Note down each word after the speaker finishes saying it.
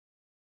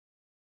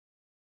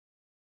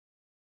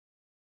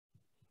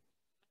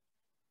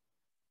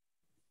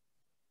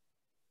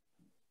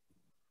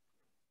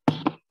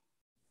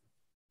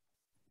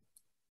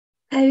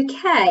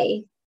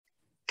Okay,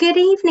 good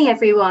evening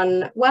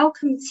everyone.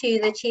 Welcome to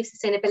the Chief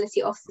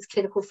Sustainability Officer's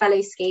Clinical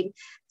Fellow Scheme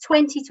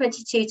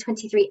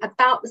 2022-23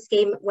 About the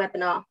Scheme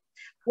webinar.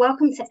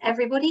 Welcome to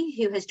everybody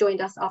who has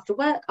joined us after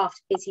work,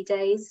 after busy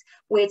days.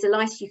 We're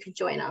delighted you can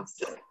join us.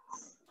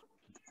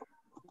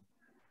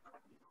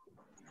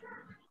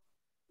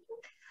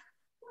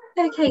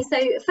 Okay, so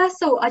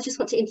first of all, I just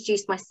want to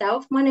introduce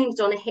myself. My name is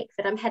Donna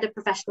Hickford. I'm Head of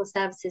Professional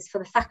Services for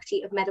the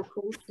Faculty of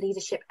Medical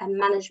Leadership and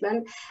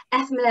Management.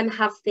 FMLM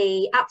have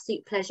the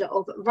absolute pleasure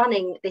of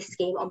running this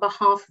scheme on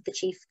behalf of the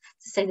Chief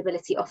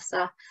Sustainability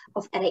Officer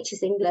of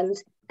NHS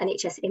England,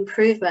 NHS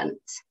Improvement.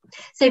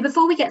 So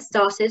before we get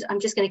started, I'm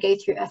just going to go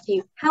through a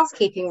few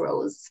housekeeping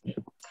rules.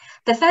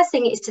 The first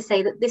thing is to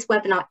say that this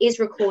webinar is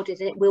recorded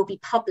and it will be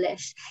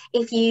published.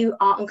 If you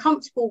are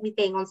uncomfortable with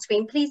being on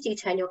screen, please do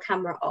turn your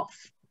camera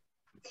off.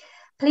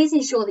 Please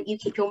ensure that you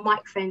keep your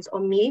microphones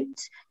on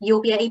mute.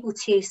 You'll be able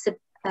to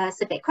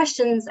submit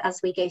questions as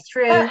we go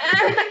through.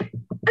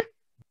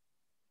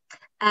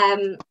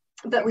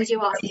 But we do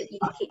ask that you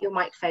keep your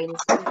microphones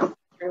on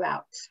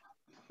throughout.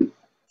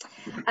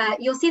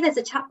 You'll see there's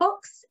a chat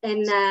box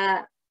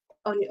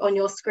on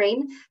your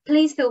screen.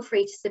 Please feel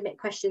free to submit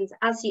questions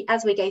as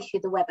we go through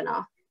the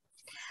webinar.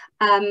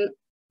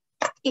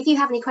 If you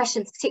have any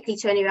questions, particularly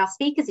to any of our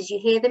speakers as you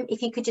hear them,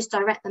 if you could just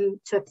direct them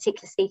to a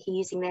particular speaker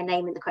using their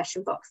name in the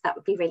question box, that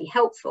would be really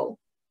helpful.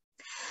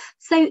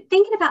 So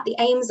thinking about the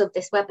aims of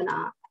this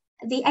webinar,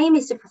 the aim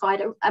is to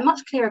provide a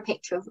much clearer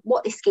picture of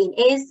what this scheme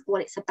is,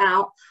 what it's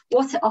about,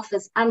 what it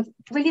offers, and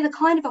really the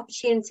kind of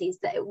opportunities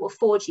that it will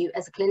afford you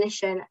as a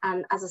clinician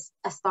and as an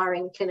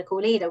aspiring clinical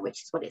leader,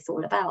 which is what it's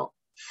all about.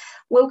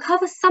 We'll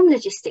cover some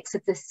logistics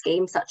of this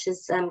scheme, such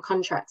as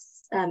contracts,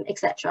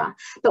 etc.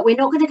 But we're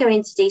not going to go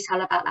into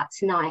detail about that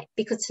tonight,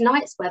 because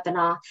tonight's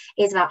webinar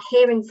is about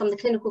hearing from the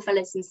clinical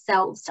fellows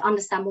themselves to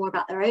understand more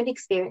about their own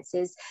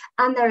experiences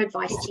and their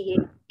advice to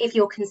you if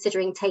you're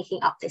considering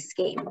taking up this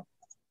scheme.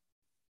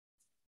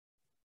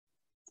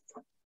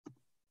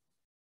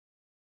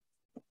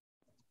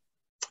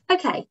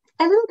 Okay,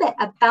 a little bit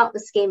about the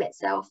scheme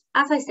itself.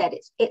 As I said,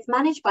 it's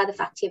managed by the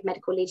Faculty of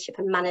Medical Leadership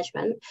and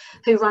Management,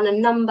 who run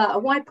a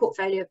wide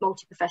portfolio of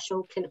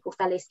multi-professional clinical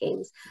fellow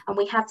schemes, and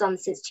we have done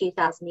since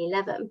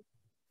 2011.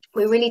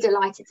 We're really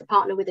delighted to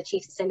partner with the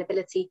Chief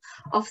Sustainability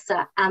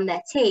Officer and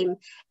their team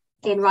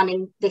in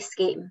running this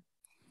scheme.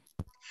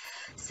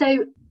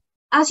 So,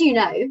 as you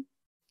know,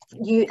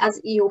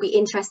 you'll be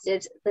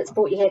interested, that's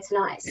brought you here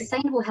tonight,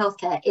 sustainable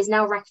healthcare is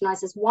now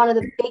recognised as one of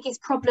the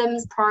biggest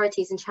problems,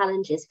 priorities and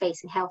challenges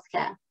facing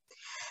healthcare.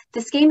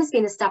 The scheme has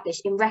been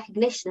established in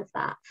recognition of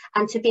that,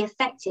 and to be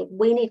effective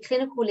we need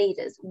clinical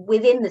leaders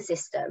within the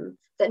system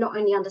that not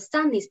only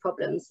understand these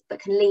problems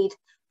but can lead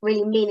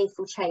really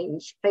meaningful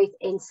change both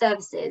in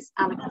services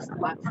and across the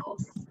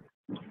workforce.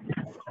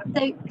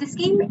 So the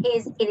scheme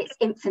is in its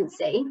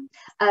infancy,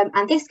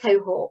 and this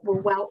cohort will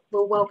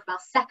welcome our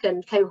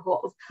second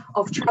cohort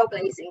of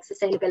trailblazing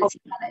sustainability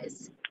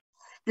fellows.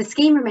 The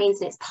scheme remains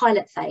in its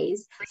pilot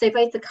phase, so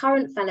both the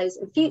current fellows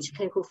and future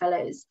clinical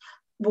fellows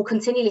will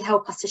continually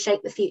help us to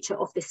shape the future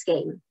of this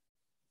scheme.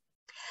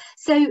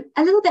 So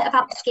a little bit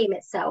about the scheme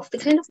itself. The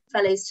clinical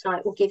fellows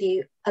tonight will give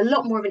you a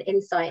lot more of an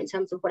insight in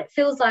terms of what it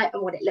feels like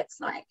and what it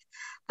looks like.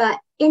 But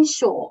in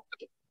short,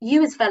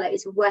 you as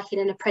fellows work in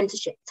an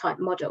apprenticeship type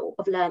model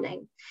of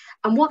learning.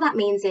 And what that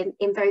means in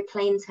very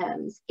plain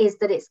terms is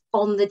that it's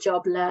on the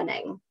job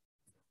learning.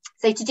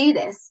 So to do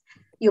this,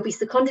 you'll be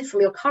seconded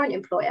from your current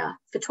employer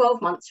for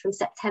 12 months from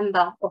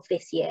September of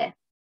this year.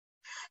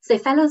 So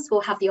fellows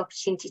will have the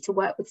opportunity to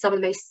work with some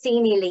of the most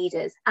senior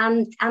leaders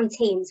and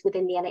teams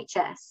within the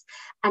NHS.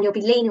 And you'll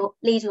be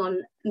leading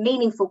on a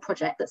meaningful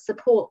project that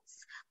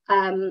supports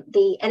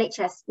the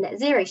NHS net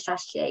zero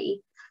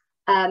strategy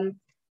and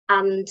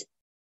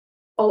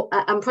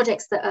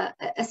projects that are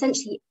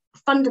essentially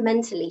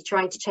fundamentally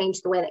trying to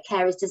change the way that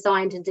care is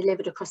designed and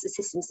delivered across the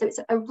system. So it's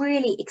a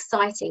really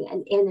exciting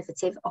and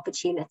innovative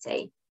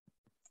opportunity.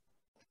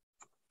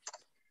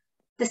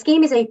 The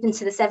scheme is open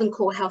to the 7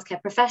 core healthcare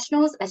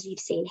professionals, as you've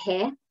seen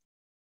here,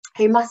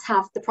 who must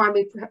have the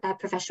primary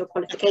professional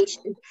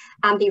qualification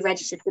and be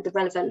registered with the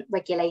relevant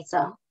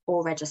regulator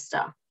or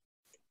register.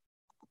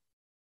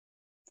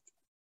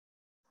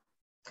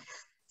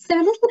 So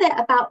a little bit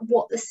about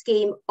what the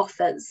scheme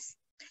offers.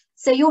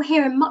 So you'll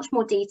hear in much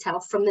more detail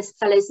from the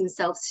fellows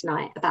themselves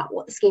tonight about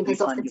what the scheme has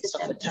offered to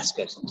them.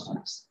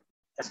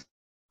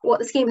 What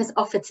the scheme has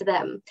offered to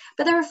them.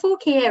 But there are 4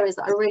 key areas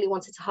that I really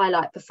wanted to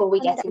highlight before we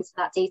get into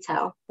that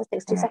detail. That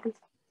takes 2 seconds.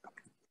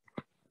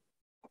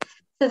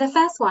 So the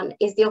first one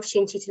is the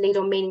opportunity to lead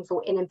on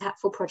meaningful and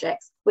impactful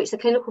projects, which the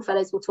clinical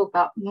fellows will talk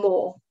about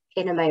more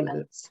in a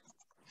moment.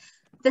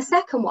 The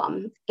second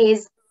one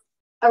is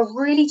a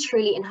really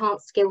truly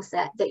enhanced skill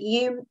set that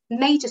you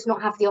may just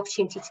not have the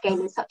opportunity to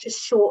gain in such a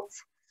short,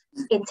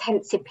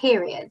 intensive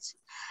period.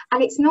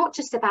 And it's not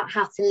just about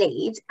how to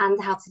lead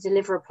and how to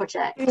deliver a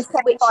project. You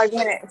take 5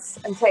 minutes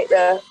and take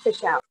the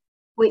fish out.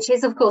 which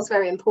is of course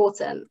very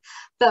important,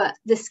 but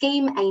the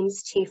scheme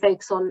aims to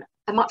focus on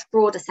a much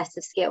broader set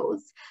of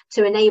skills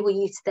to enable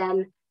you to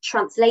then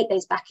translate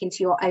those back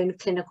into your own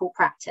clinical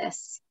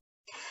practice.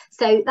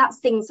 So that's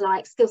things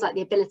like skills like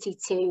the ability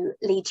to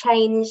lead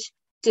change,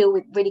 deal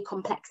with really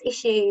complex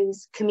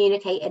issues,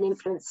 communicate and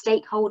influence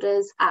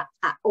stakeholders at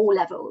all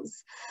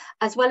levels,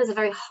 as well as a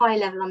very high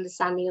level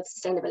understanding of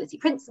sustainability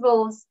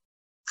principles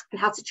and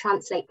how to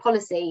translate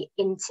policy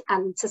into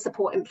and to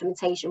support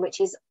implementation, which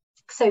is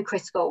so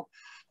critical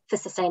for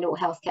sustainable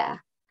healthcare.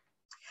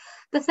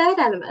 The third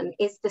element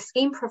is the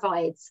scheme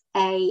provides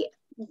a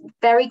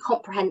very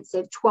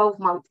comprehensive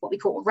 12-month, what we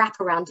call a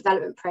wraparound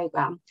development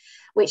programme,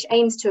 which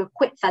aims to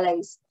equip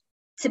fellows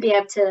to be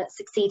able to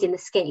succeed in the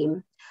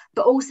scheme,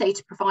 but also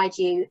to provide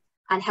you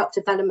and help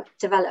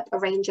develop a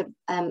range of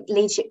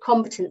leadership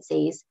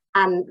competencies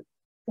and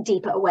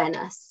deeper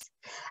awareness.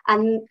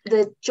 And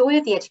the joy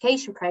of the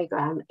education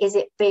programme is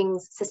it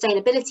brings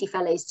sustainability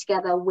fellows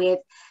together with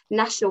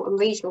national and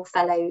regional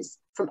fellows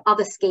from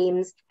other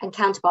schemes and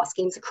counterpart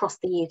schemes across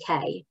the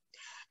UK,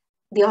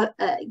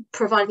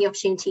 providing the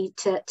opportunity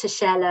to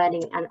share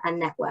learning and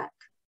network.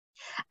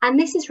 And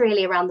this is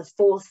really around the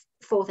fourth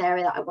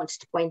area that I wanted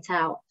to point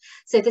out.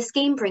 So the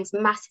scheme brings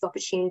massive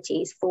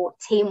opportunities for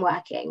team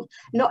working,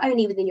 not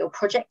only within your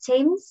project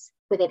teams,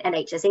 within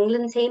NHS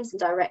England teams and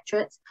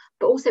directorates,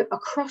 but also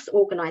across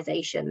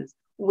organisations,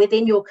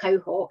 within your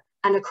cohort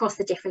and across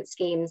the different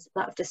schemes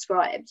that I've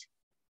described.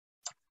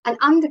 And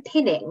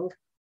underpinning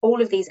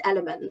all of these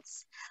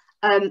elements,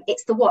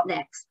 it's the what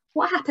next.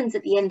 What happens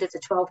at the end of the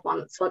 12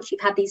 months once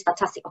you've had these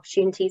fantastic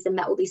opportunities and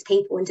met all these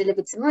people and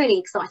delivered some really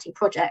exciting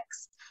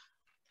projects?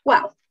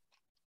 Well,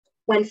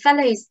 when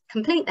fellows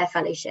complete their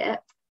fellowship,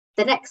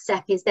 the next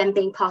step is then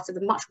being part of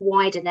a much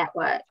wider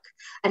network,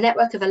 a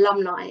network of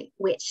alumni,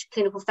 which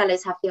clinical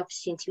fellows have the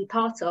opportunity to be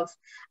part of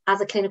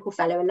as a clinical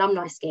fellow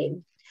alumni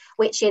scheme,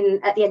 which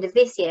at the end of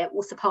this year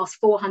will surpass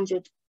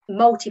 400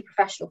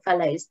 multi-professional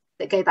fellows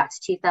that go back to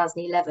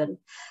 2011.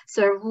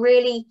 So a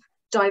really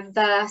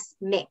diverse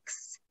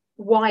mix,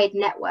 wide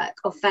network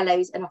of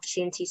fellows and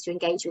opportunities to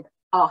engage with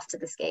after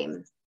the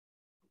scheme.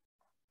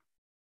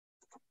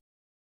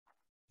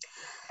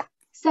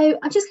 So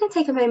I'm just going to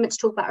take a moment to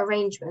talk about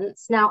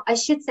arrangements. Now, I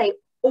should say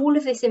all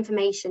of this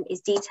information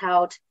is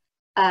detailed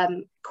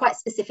quite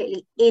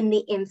specifically in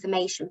the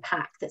information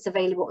pack that's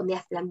available on the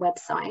FLM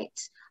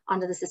website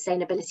under the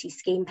sustainability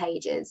scheme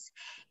pages.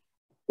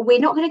 We're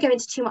not going to go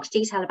into too much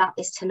detail about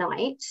this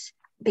tonight,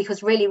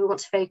 because really we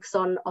want to focus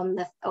on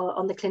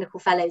the clinical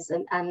fellows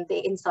and the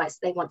insights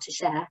they want to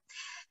share.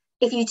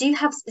 If you do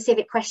have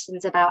specific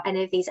questions about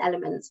any of these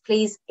elements,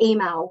 please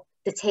email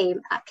the team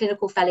at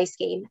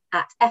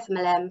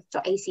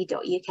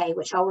clinicalfellowscheme@fmlm.ac.uk,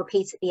 which I'll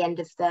repeat at the end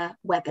of the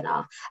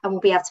webinar, and we'll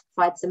be able to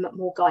provide some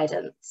more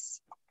guidance.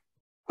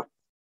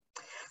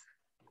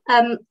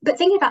 But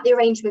thinking about the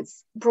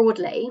arrangements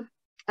broadly,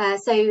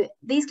 so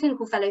these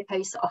clinical fellow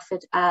posts are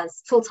offered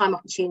as full-time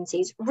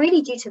opportunities,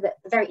 really due to the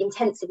very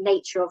intensive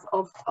nature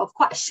of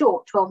quite a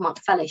short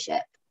 12-month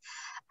fellowship.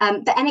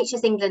 But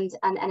NHS England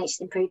and NHS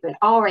Improvement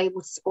are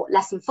able to support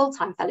less than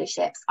full-time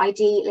fellowships,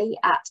 ideally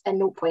at a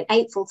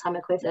 0.8 full-time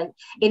equivalent,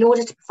 in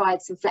order to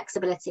provide some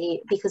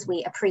flexibility, because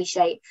we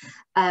appreciate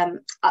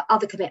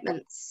other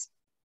commitments.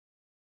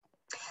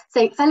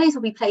 So fellows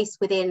will be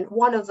placed within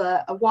one of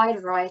a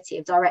wide variety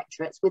of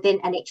directorates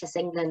within NHS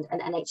England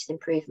and NHS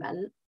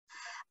Improvement.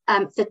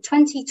 For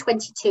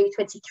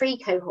 2022-23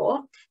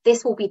 cohort,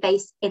 this will be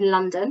based in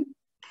London,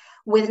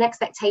 with an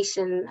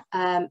expectation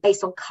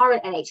based on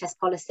current NHS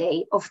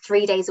policy of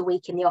 3 days a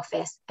week in the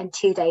office and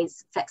 2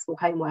 days flexible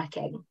home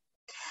working.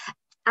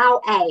 Our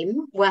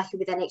aim, working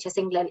with NHS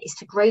England, is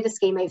to grow the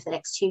scheme over the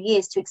next 2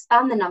 years to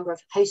expand the number of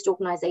host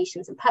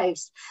organisations and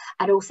posts,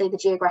 and also the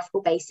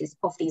geographical basis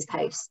of these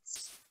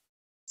posts.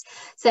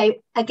 So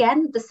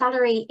again, the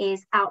salary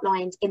is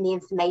outlined in the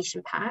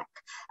information pack,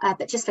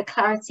 but just for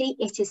clarity,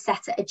 it is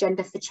set at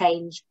Agenda for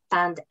Change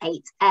Band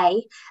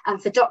 8A.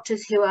 And for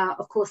doctors who are,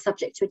 of course,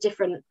 subject to a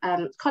different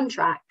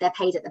contract, they're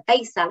paid at the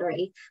base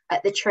salary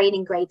at the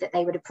training grade that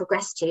they would have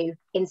progressed to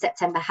in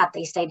September had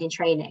they stayed in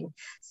training.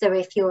 So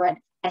if you're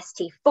at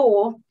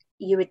ST4,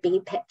 you would be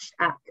pitched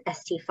at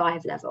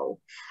ST5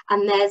 level.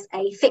 And there's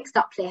a fixed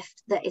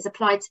uplift that is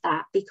applied to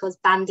that, because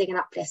banding and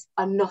uplifts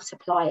are not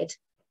applied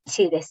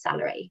to this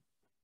salary.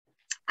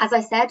 As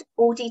I said,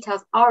 all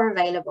details are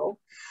available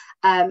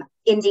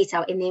in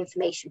detail in the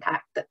information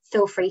pack, but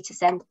feel free to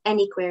send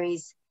any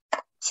queries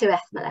to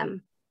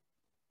FMLM.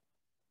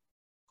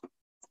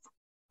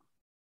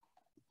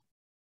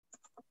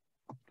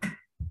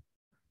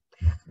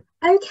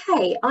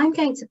 Okay, I'm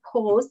going to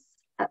pause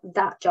at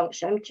that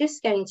juncture. I'm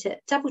just going to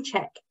double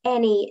check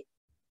any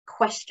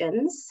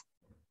questions.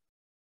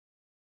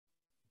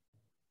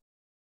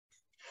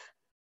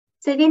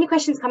 So the only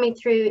questions coming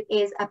through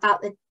is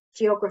about the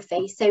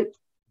geography. So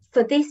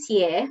for this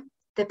year,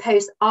 the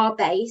posts are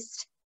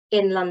based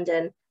in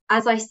London.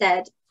 As I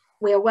said,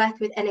 we are working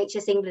with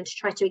NHS England to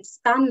try to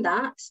expand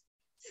that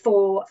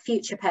for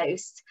future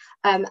posts.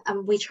 And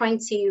we're trying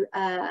to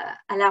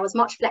allow as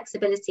much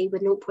flexibility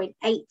with 0.8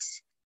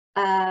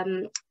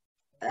 full-time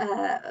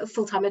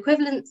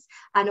equivalents,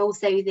 and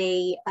also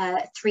the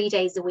 3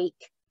 days a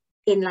week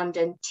in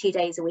London, 2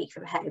 days a week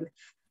from home.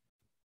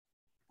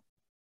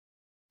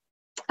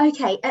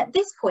 Okay, at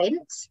this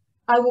point,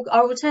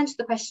 I'll return to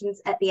the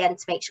questions at the end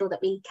to make sure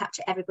that we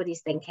capture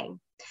everybody's thinking.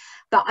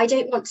 But I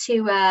don't want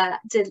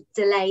to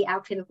delay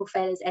our clinical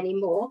fellows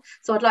anymore.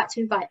 So I'd like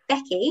to invite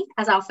Becky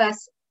as our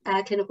first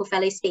clinical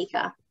fellow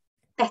speaker.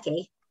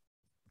 Becky.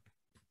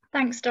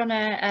 Thanks,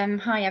 Donna.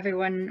 Hi,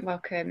 everyone.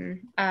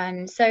 Welcome.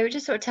 So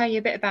just sort of tell you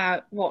a bit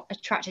about what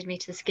attracted me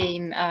to the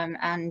scheme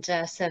and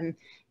some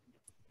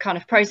kind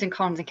of pros and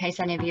cons in case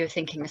any of you are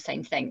thinking the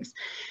same things.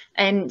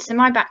 So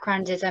my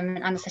background is I'm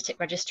an anaesthetic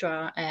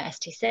registrar at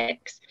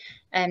ST6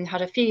 and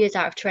had a few years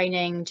out of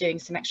training doing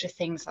some extra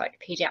things like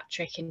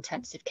paediatric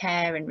intensive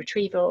care and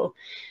retrieval.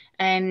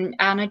 And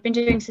I'd been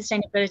doing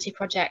sustainability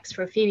projects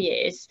for a few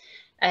years,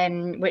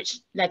 which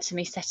led to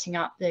me setting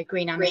up the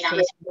Green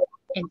Anaesthesia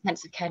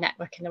intensive care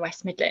network in the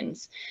West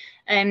Midlands.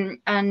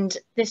 And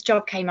this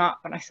job came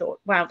up and I thought,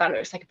 wow, that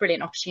looks like a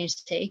brilliant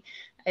opportunity.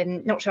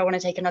 Not sure I want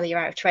to take another year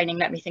out of training,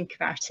 let me think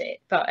about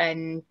it. But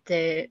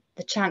the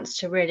chance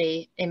to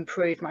really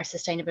improve my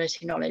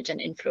sustainability knowledge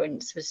and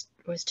influence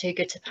was too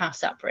good to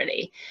pass up,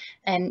 really.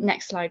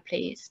 Next slide,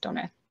 please,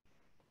 Donna.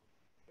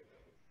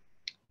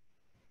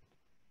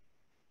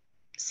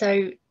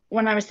 So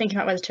when I was thinking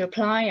about whether to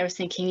apply, I was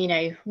thinking, you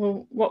know,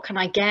 well, what can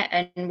I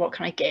get and what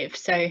can I give?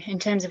 So in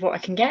terms of what I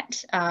can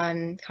get,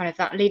 kind of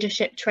that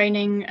leadership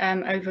training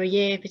over a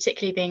year,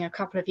 particularly being a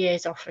couple of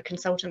years off a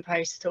consultant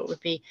post, I thought would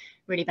be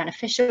really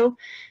beneficial.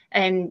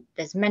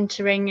 There's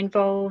mentoring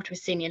involved with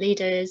senior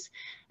leaders.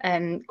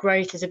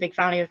 Growth is a big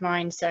value of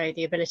mine. So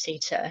the ability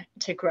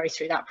to grow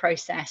through that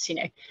process, you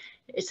know,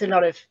 it's a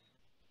lot of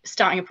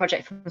starting a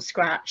project from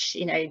scratch,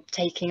 you know,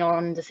 taking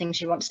on the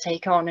things you want to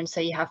take on, and so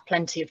you have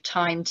plenty of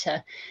time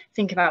to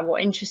think about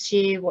what interests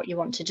you, what you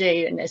want to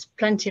do, and there's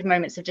plenty of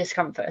moments of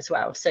discomfort as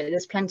well, so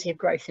there's plenty of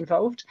growth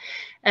involved.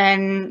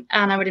 And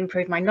I would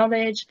improve my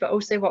knowledge, but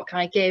also what can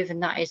I give,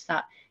 and that is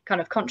that kind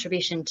of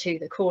contribution to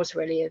the cause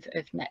really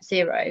of net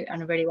zero,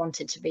 and I really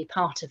wanted to be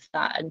part of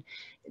that. And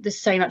there's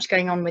so much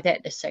going on with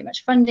it, there's so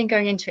much funding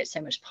going into it,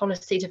 so much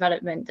policy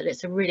development, that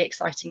it's a really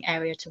exciting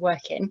area to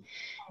work in.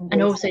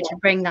 And also to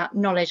bring that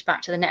knowledge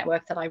back to the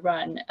network that I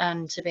run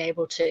and to be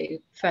able to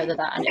further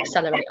that and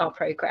accelerate our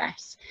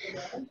progress.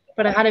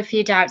 But I had a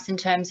few doubts in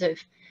terms of,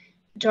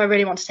 do I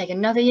really want to take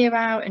another year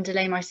out and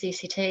delay my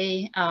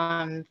CCT?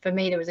 For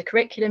me, there was a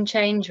curriculum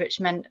change, which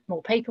meant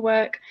more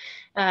paperwork,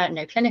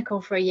 no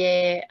clinical for a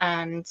year.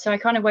 So I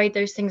kind of weighed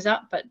those things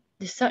up, but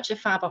there's such a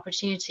fab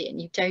opportunity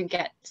and you don't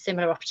get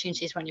similar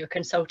opportunities when you're a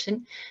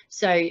consultant.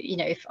 So, you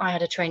know, if I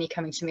had a trainee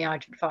coming to me,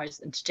 I'd advise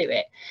them to do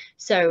it.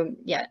 So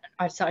yeah,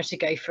 I decided to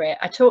go for it.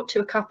 I talked to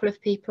a couple of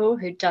people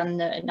who'd done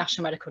the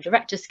National Medical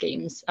Director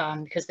schemes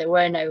because there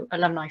were no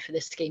alumni for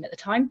this scheme at the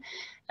time.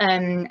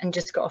 And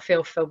just got a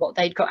feel for what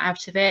they'd got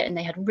out of it, and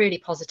they had really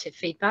positive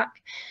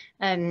feedback,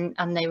 and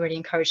they really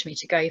encouraged me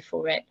to go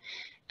for it.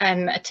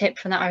 A tip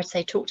from that, I would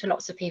say, talk to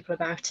lots of people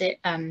about it.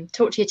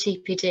 Talk to your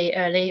TPD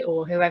early,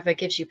 or whoever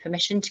gives you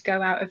permission to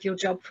go out of your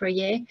job for a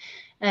year,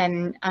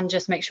 and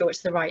just make sure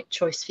it's the right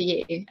choice for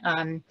you.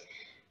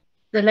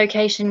 The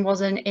location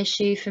was an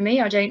issue for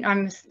me.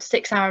 I'm a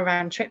 6-hour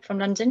round trip from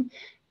London.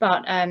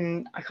 But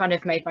I kind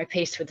of made my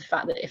peace with the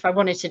fact that if I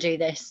wanted to do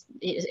this,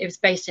 it was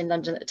based in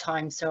London at the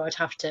time, so I'd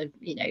have to,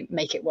 you know,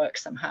 make it work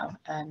somehow.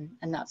 And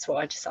that's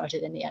what I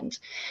decided in the end.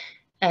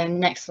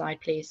 Next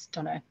slide, please,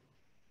 Donna.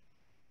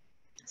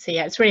 So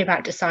yeah, it's really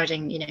about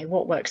deciding, you know,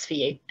 what works for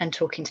you and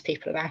talking to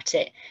people about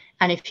it.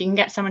 And if you can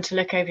get someone to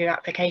look over your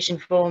application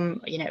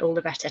form, you know, all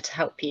the better to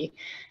help you.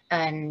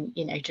 And,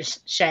 you know,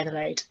 just share the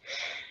load.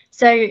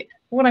 So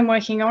what I'm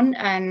working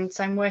on,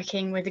 so I'm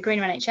working with the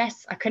Greener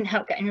NHS. I couldn't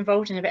help getting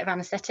involved in a bit of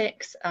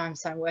anaesthetics,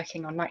 so I'm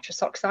working on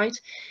nitrous oxide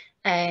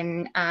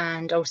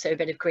and also a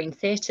bit of green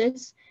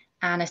theatres.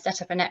 And I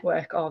set up a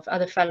network of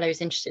other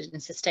fellows interested in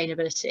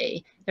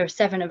sustainability. There are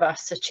 7 of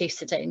us as chief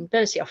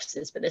sustainability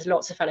officers, but there's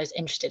lots of fellows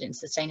interested in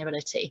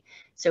sustainability.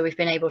 So we've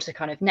been able to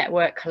kind of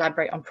network,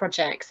 collaborate on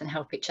projects and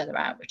help each other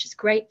out, which is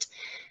great.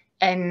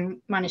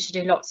 Managed to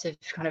do lots of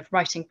kind of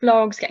writing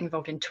blogs, getting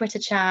involved in Twitter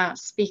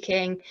chats,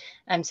 speaking.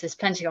 So there's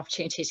plenty of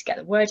opportunities to get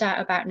the word out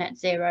about net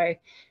zero.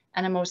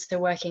 And I'm also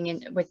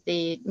working with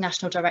the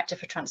National Director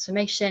for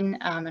Transformation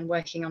and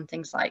working on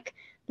things like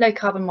low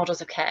carbon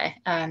models of care,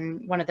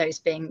 one of those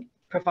being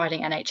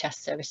providing NHS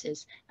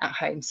services at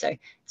home. So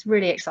it's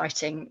really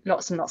exciting,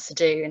 lots and lots to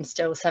do, and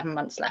still 7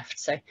 months left.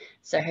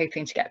 So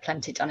hoping to get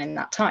plenty done in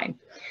that time.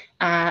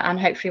 And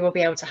hopefully we'll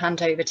be able to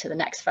hand over to the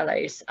next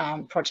fellows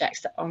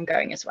projects that are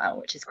ongoing as well,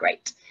 which is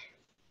great.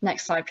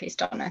 Next slide, please,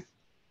 Donna.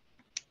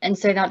 And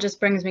so that just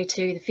brings me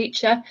to the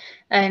future.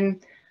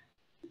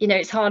 You know,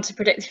 it's hard to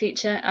predict the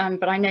future,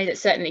 but I know that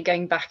certainly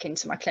going back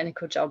into my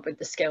clinical job with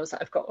the skills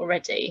that I've got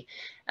already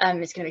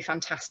is going to be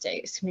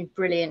fantastic. It's going to be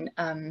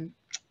brilliant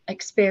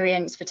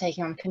experience for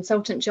taking on a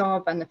consultant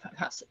job and the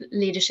perhaps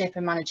leadership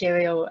and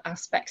managerial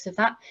aspects of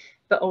that,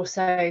 but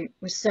also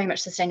with so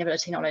much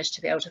sustainability knowledge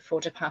to be able to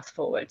forge a path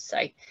forward. So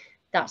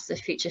that's the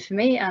future for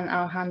me, and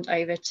I'll hand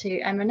over to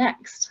Emma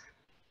next.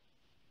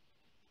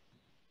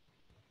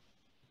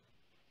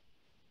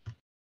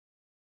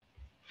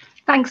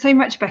 Thanks so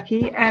much,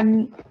 Becky.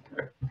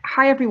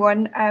 Hi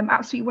everyone,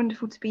 absolutely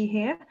wonderful to be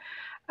here.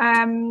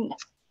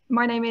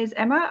 My name is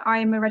Emma.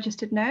 I'm a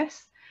registered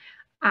nurse,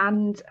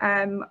 and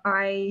I'm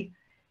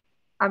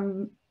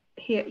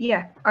here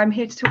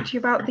to talk to you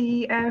about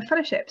the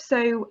fellowship.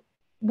 So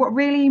what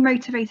really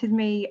motivated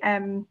me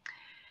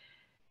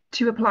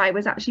to apply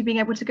was actually being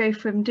able to go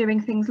from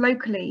doing things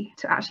locally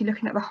to actually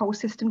looking at the whole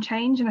system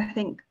change. And I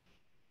think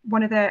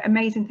one of the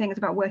amazing things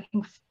about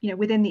working,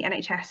 within the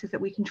NHS is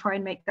that we can try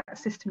and make that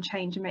system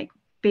change and make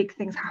big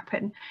things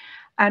happen,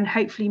 and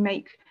hopefully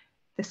make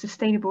the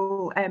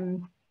sustainable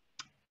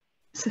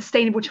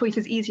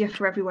choices easier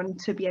for everyone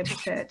to be able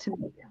to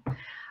make.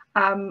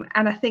 And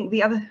I think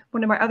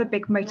one of my other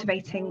big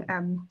motivating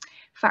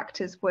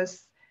factors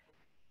was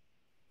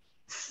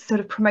sort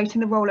of promoting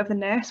the role of the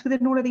nurse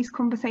within all of these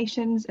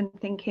conversations, and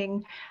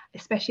thinking,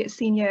 especially at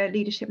senior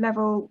leadership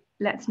level,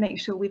 let's make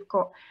sure we've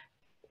got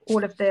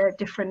all of the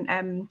different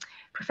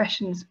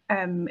professions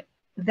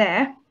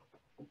there,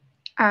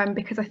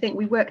 because I think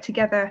we work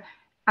together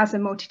as a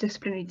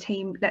multidisciplinary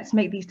team. Let's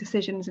make these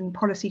decisions and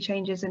policy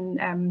changes and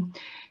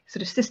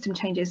sort of system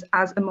changes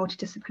as a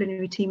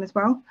multidisciplinary team as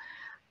well.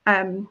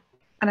 And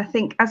I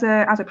think as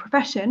a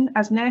profession,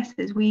 as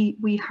nurses,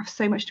 we have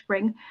so much to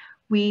bring.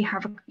 We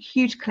have a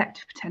huge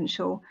collective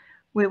potential.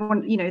 We're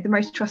the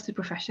most trusted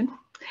profession,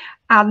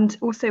 and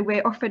also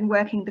we're often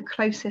working the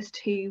closest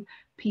to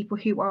people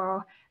who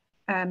are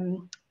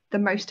the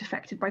most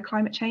affected by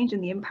climate change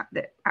and the impact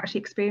that actually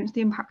experience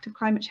the impact of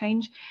climate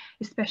change,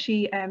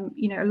 especially a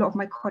lot of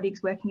my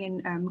colleagues working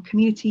in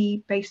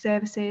community-based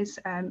services,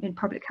 in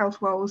public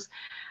health roles.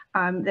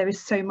 There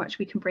is so much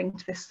we can bring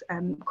to this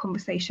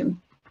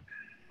conversation.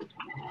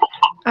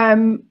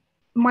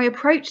 My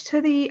approach to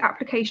the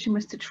application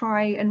was to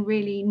try and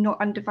really not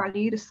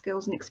undervalue the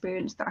skills and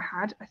experience that I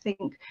had. I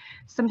think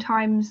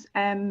sometimes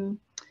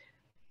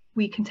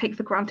we can take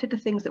for granted the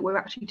things that we're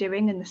actually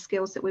doing and the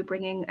skills that we're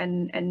bringing,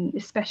 and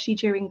especially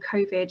during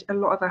COVID, a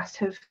lot of us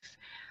have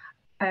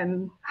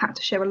had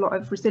to show a lot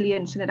of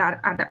resilience and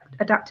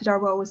adapted our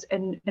roles,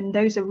 and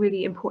those are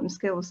really important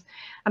skills.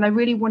 And I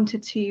really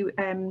wanted to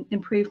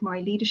improve my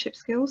leadership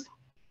skills,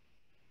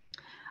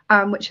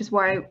 which is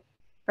why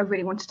I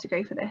really wanted to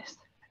go for this.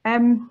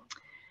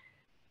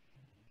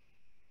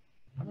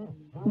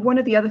 One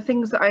of the other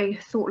things that I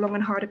thought long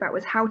and hard about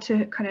was how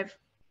to kind of,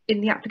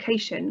 in the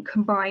application,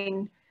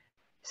 combine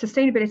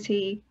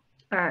sustainability,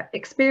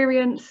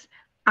 experience,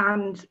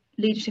 and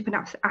leadership and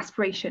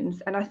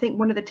aspirations. And I think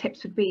one of the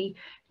tips would be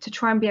to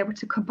try and be able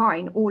to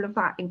combine all of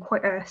that in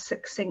quite a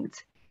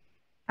succinct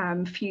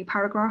few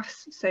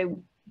paragraphs.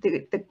 So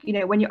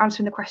when you're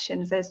answering the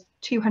questions, there's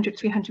 200,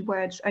 300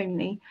 words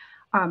only.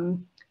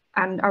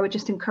 And I would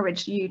just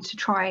encourage you to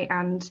try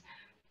and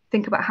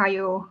think about how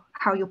you're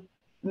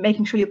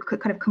making sure you're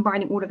kind of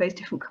combining all of those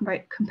different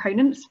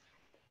components.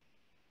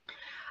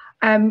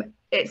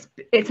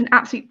 It's an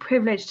absolute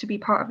privilege to be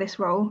part of this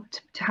role,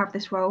 to have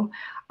this role.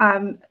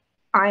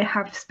 I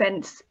have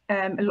spent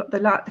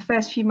the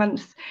first few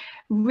months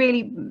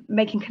really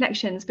making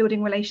connections,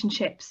 building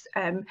relationships,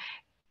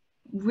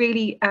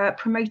 really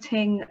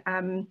promoting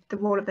the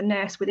role of the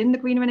nurse within the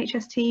Greener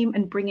NHS team,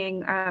 and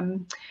bringing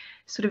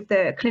sort of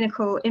the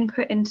clinical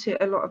input into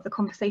a lot of the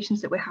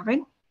conversations that we're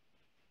having.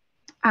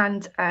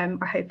 And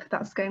I hope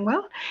that's going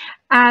well.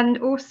 And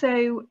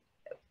also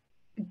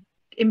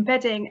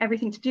embedding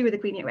everything to do with the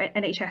Greener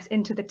NHS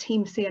into the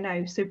team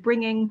CNO. So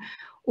bringing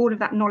all of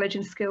that knowledge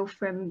and skill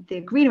from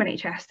the Greener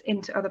NHS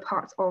into other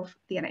parts of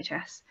the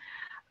NHS.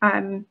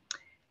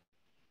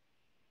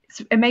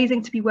 It's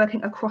amazing to be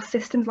working across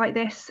systems like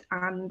this,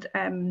 and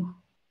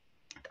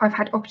I've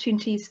had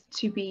opportunities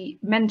to be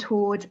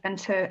mentored and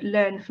to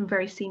learn from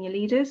very senior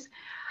leaders,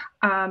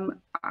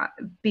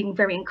 being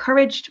very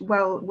encouraged,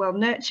 well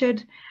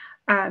nurtured,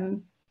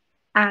 and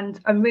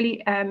I'm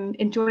really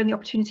enjoying the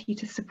opportunity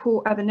to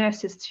support other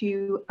nurses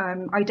to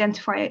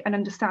identify and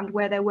understand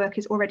where their work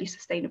is already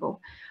sustainable,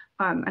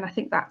 and I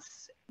think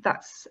that's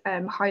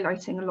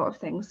highlighting a lot of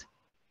things.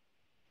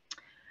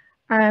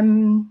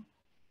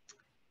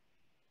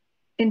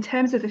 In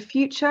terms of the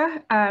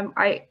future,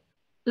 I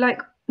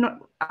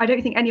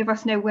don't think any of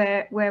us know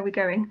where we're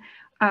going,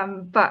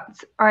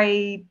 but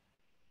I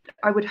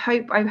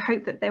hope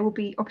that there will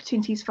be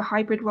opportunities for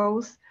hybrid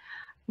roles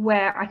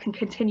where I can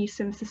continue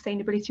some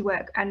sustainability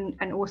work and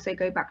also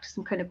go back to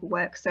some clinical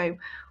work. So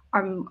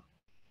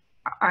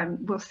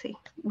we'll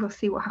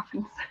see what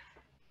happens.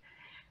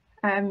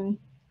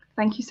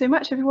 Thank you so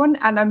much, everyone,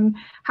 and I'm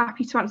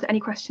happy to answer any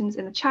questions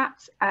in the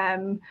chat.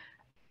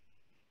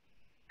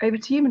 Over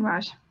to you,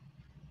 Manraj.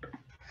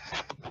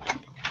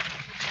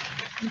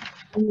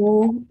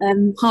 More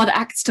hard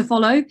acts to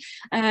follow.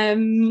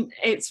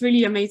 It's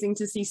really amazing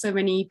to see so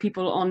many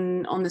people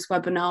on this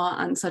webinar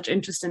and such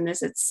interest in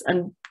this. It's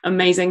an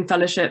amazing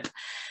fellowship.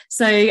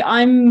 So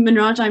I'm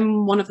Manraj,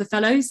 I'm one of the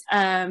fellows,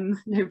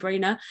 no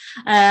brainer,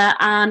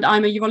 and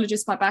I'm a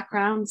urologist by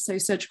background, so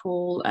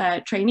surgical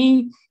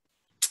trainee.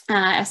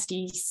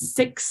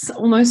 SD6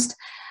 almost.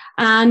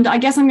 And I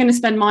guess I'm going to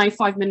spend my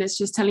 5 minutes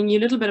just telling you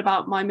a little bit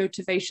about my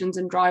motivations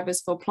and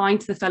drivers for applying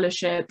to the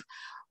fellowship,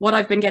 what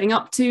I've been getting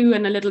up to,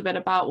 and a little bit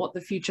about what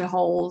the future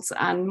holds.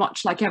 And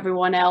much like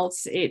everyone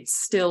else, it's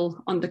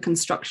still under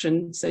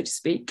construction, so to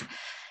speak.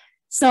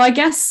 So I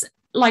guess,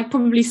 like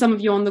probably some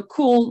of you on the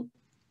call,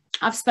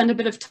 I've spent a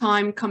bit of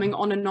time coming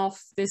on and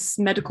off this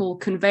medical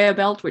conveyor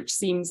belt, which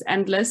seems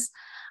endless.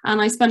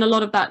 And I spend a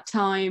lot of that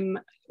time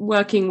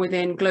working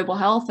within global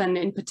health and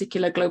in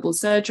particular global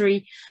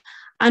surgery,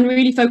 and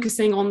really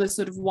focusing on the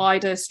sort of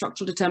wider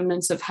structural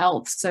determinants of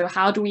health. So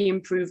how do we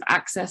improve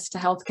access to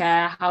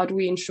healthcare? How do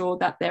we ensure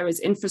that there is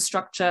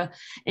infrastructure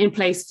in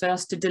place for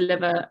us to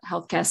deliver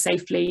healthcare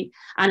safely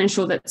and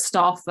ensure that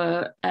staff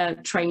are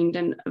trained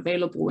and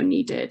available when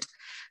needed?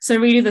 So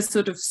really the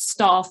sort of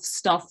staff,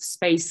 stuff,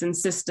 space and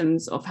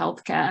systems of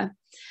healthcare.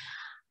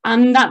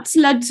 And that's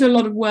led to a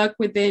lot of work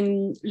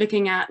within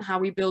looking at how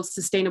we build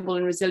sustainable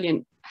and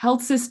resilient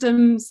health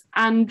systems.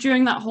 And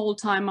during that whole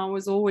time, I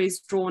was always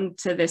drawn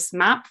to this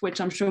map, which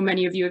I'm sure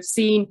many of you have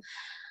seen.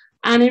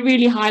 And it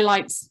really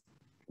highlights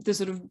the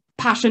sort of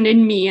passion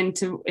in me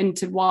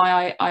into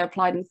why I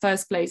applied in the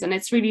first place. And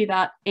it's really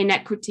that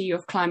inequity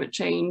of climate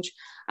change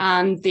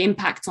and the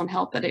impact on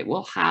health that it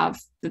will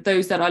have, that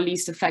those that are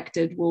least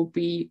affected will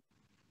be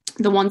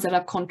the ones that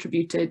have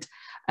contributed.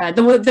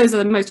 Those are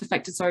the most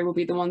affected, sorry, will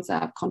be the ones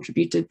that have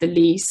contributed the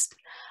least.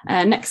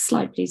 Next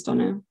slide, please,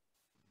 Donna.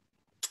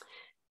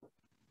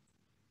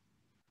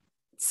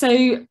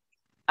 So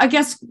I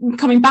guess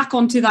coming back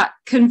onto that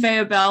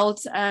conveyor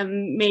belt,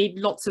 made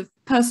lots of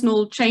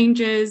personal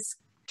changes,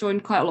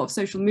 joined quite a lot of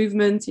social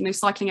movements, you know,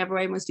 cycling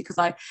everywhere, mostly because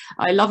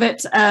I love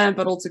it,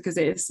 but also because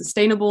it is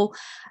sustainable.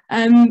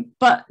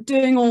 But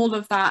doing all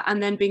of that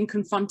and then being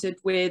confronted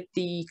with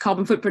the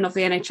carbon footprint of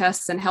the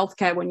NHS and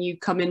healthcare when you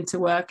come into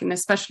work, and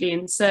especially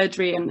in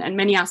surgery and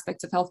many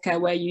aspects of healthcare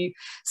where you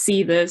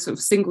see the sort of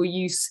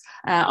single-use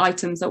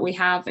items that we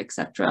have,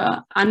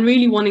 etc. And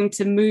really wanting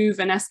to move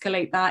and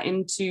escalate that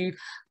into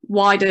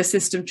wider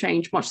system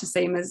change, much the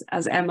same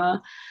as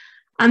Emma.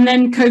 And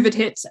then COVID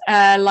hit,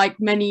 like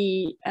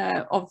many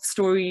of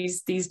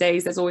stories these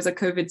days, there's always a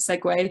COVID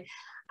segue.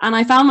 And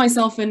I found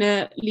myself in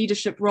a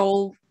leadership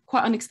role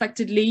quite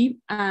unexpectedly,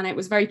 and it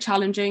was very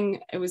challenging.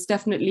 It was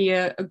definitely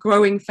a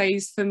growing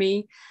phase for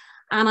me.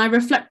 And I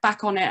reflect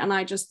back on it and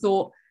I just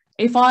thought,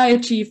 if I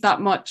achieved that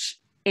much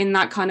in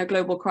that kind of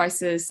global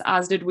crisis,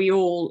 as did we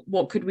all,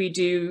 what could we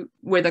do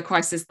with a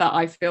crisis that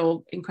I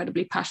feel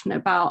incredibly passionate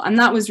about? And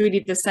that was really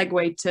the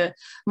segue to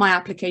my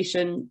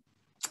application.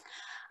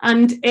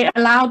 And it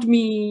allowed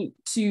me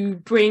to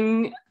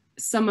bring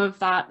some of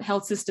that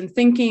health system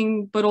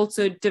thinking, but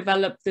also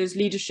develop those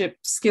leadership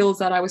skills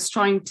that I was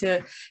trying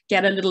to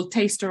get a little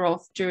taster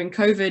of during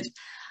COVID,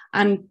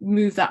 and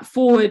move that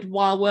forward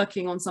while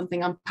working on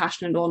something I'm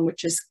passionate on,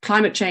 which is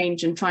climate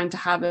change, and trying to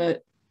have an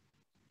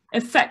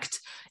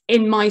effect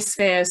in my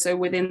sphere, so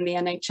within the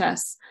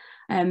NHS.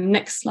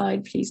 Next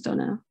slide, please,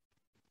 Donna.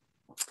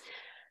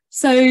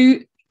 So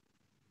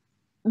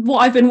what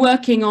I've been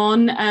working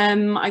on,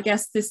 I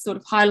guess this sort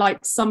of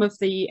highlights some of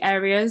the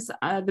areas.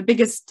 The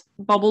biggest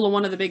bubble, or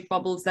one of the big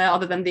bubbles there,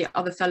 other than the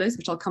other fellows,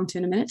 which I'll come to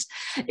in a minute,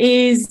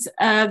 is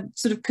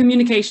sort of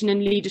communication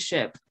and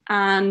leadership.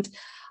 And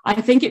I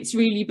think it's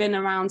really been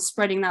around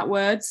spreading that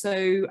word.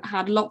 So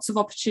had lots of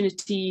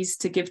opportunities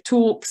to give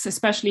talks,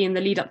 especially in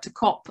the lead up to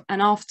COP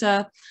and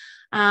after,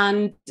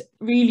 and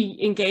really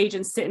engage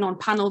and sitting on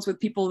panels with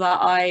people that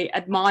I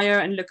admire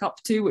and look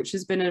up to, which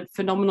has been a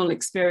phenomenal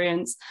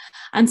experience,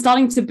 and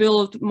starting to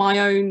build my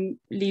own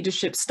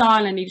leadership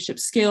style and leadership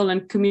skill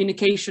and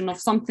communication of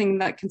something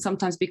that can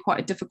sometimes be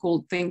quite a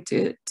difficult thing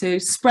to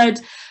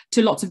spread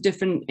to lots of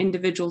different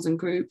individuals and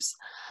groups.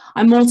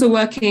 I'm also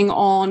working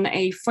on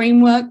a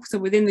framework, so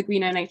within the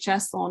Green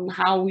NHS, on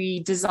how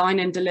we design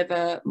and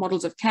deliver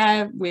models of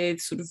care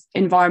with sort of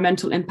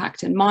environmental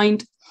impact in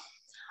mind.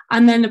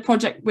 And then a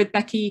project with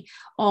Becky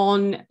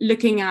on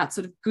looking at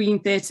sort of green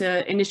theatre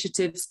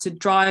initiatives to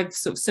drive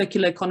sort of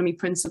circular economy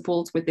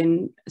principles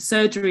within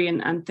surgery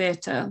and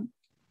theatre.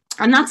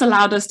 And that's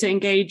allowed us to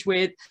engage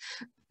with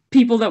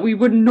people that we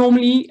wouldn't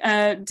normally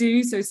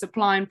do, so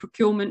supply and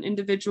procurement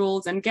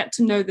individuals, and get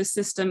to know the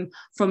system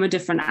from a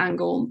different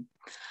angle.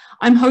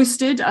 I'm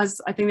hosted, as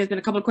I think there's been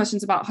a couple of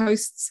questions about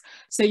hosts.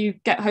 So you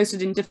get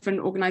hosted in different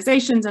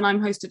organizations, and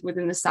I'm hosted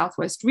within the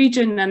Southwest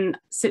region and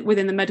sit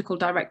within the medical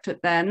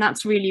directorate there. And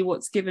that's really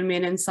what's given me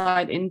an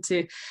insight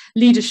into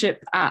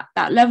leadership at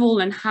that level,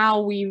 and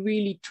how we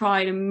really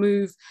try to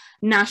move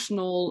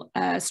national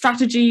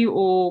strategy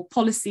or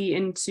policy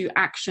into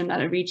action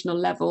at a regional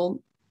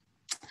level.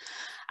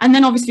 And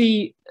then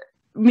obviously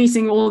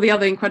meeting all the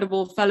other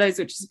incredible fellows,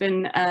 which has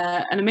been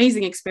an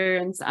amazing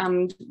experience,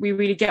 and we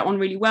really get on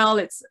really well.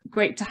 It's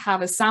great to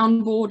have a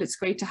soundboard. It's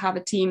great to have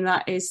a team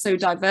that is so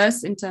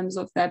diverse in terms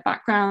of their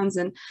backgrounds,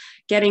 and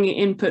getting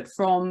input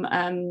from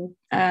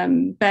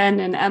Ben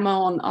and Emma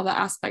on other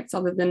aspects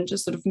other than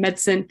just sort of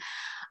medicine.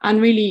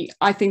 And really,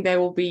 I think there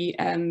will be,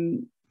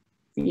 you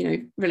know,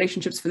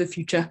 relationships for the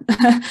future.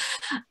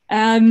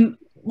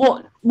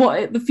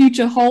 what the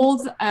future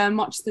holds,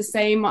 much the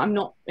same. I'm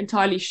not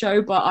entirely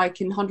sure, but I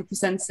can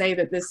 100% say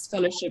that this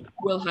fellowship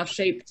will have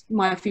shaped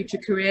my future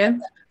career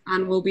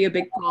and will be a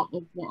big part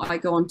of what I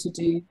go on to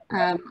do.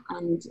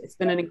 And it's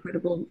been an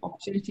incredible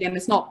opportunity, and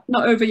it's not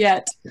over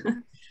yet.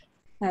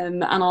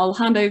 And I'll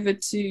hand over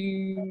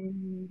to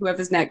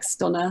whoever's next,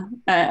 Donna,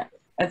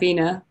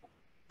 Avina.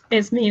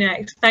 It's me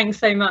next. Thanks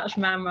so much,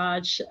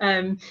 Manraj.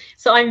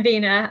 So I'm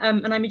Veena,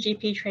 and I'm a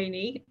GP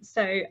trainee.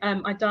 So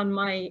I've done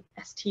my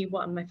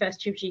ST1, my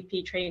first year of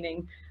GP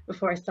training,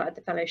 before I started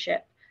the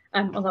fellowship.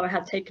 Although I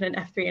had taken an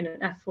F3 and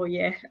an F4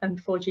 year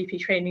before GP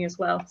training as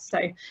well. So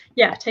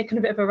yeah, taken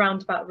a bit of a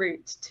roundabout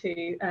route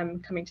to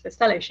coming to this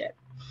fellowship.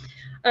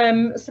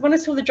 So when I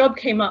saw the job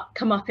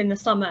come up in the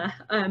summer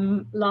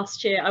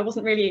last year, I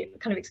wasn't really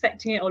kind of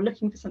expecting it or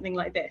looking for something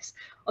like this,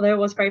 although I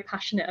was very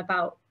passionate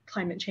about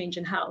climate change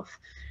and health.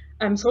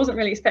 So I wasn't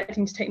really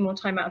expecting to take more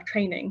time out of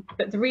training.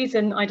 But the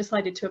reason I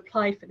decided to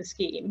apply for the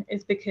scheme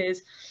is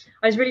because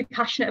I was really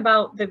passionate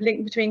about the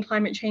link between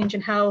climate change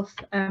and health,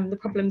 the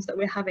problems that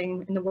we're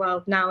having in the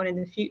world now and in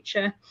the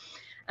future.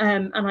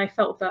 And I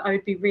felt that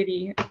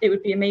it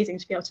would be amazing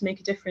to be able to make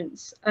a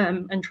difference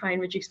and try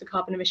and reduce the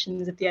carbon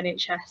emissions of the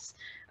NHS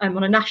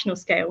on a national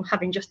scale,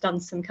 having just done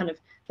some kind of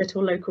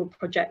little local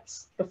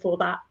projects before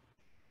that.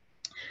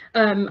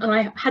 And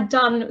I had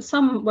done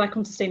some work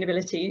on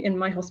sustainability in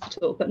my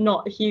hospital, but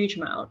not a huge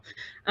amount.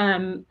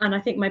 And I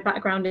think my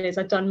background is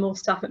I've done more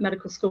stuff at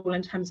medical school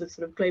in terms of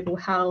sort of global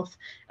health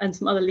and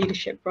some other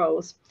leadership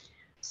roles.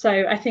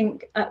 So I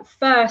think at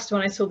first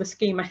when I saw the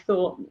scheme, I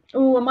thought,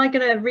 oh, am I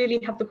going to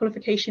really have the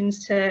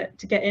qualifications to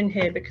get in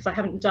here, because I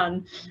haven't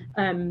done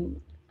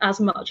as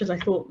much as I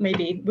thought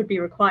maybe would be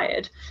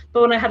required.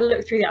 But when I had a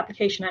look through the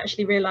application, I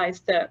actually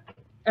realised that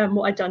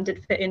what I'd done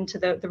did fit into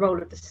the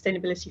role of the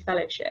Sustainability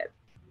Fellowship.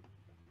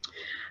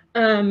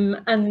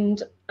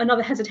 And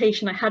another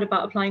hesitation I had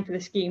about applying for the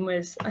scheme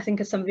was, I think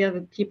as some of the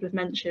other people have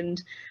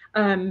mentioned,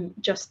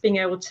 just being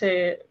able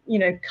to,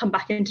 come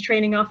back into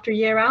training after a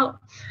year out,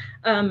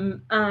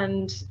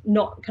 and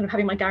not kind of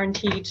having my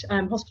guaranteed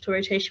hospital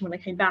rotation when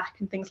I came back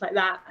and things like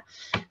that.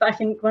 But I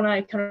think when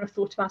I kind of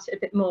thought about it a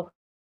bit more,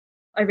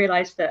 I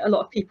realised that a lot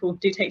of people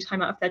do take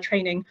time out of their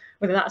training,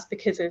 whether that's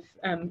because of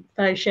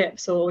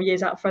fellowships or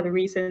years out for other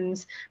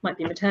reasons, might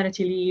be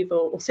maternity leave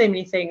or so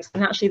many things.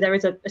 And actually there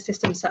is a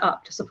system set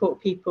up to support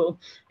people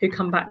who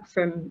come back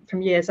from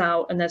years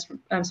out, and there's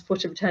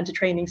supported return to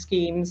training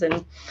schemes,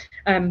 and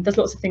there's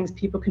lots of things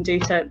people can do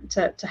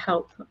to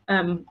help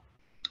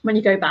when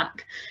you go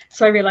back.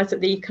 So I realised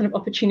that the kind of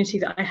opportunity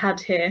that I had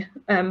here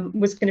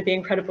was going to be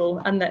incredible,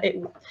 and that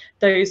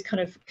those kind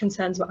of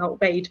concerns were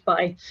outweighed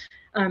by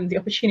the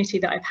opportunity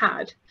that I've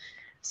had.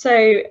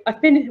 So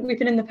we've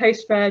been in the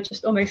post for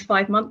just almost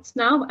 5 months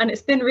now, and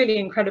it's been really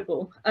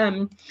incredible.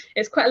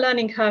 It's quite a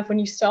learning curve when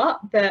you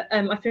start, but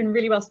I've been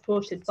really well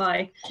supported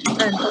by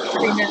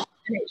the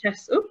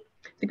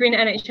Green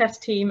NHS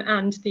team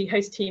and the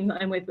host team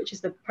that I'm with, which is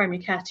the primary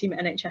care team at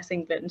NHS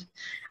England.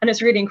 And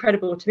it's really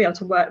incredible to be able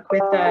to work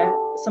with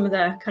some of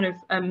the kind of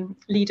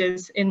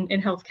leaders in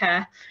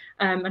healthcare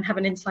and have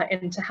an insight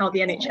into how the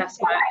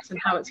NHS works and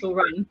how it's all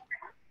run.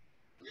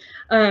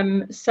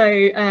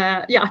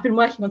 Yeah, I've been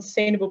working on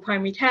sustainable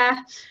primary care,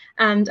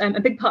 and a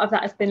big part of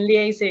that has been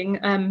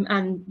liaising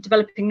and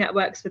developing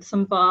networks with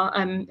some of our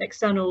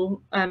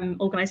external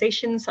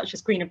organisations, such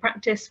as Green in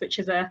Practice, which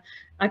is a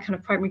kind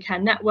of primary care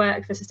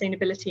network for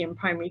sustainability in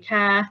primary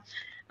care,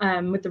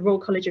 with the Royal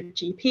College of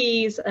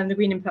GPs and the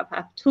Green Impact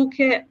Path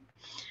Toolkit.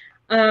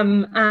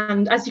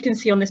 And as you can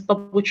see on this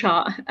bubble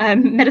chart,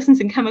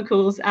 medicines and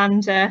chemicals are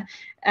the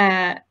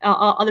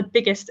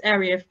biggest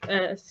area of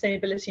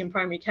sustainability in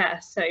primary care.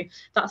 So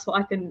that's what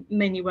I've been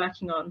mainly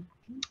working on.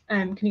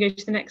 Can you go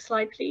to the next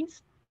slide,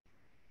 please?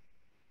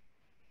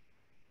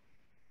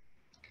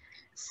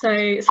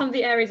 So some of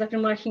the areas I've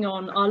been working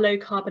on are low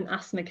carbon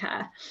asthma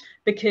care,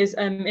 because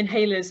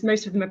inhalers,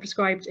 most of them are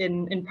prescribed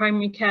in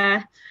primary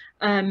care.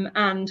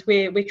 And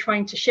we're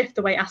trying to shift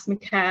the way asthma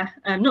care,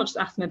 not just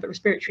asthma, but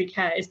respiratory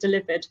care is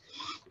delivered,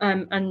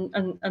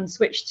 and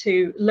switch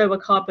to lower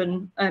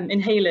carbon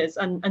inhalers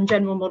and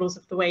general models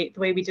of the way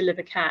we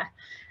deliver care.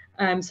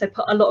 So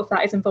a lot of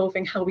that is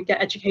involving how we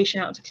get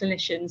education out to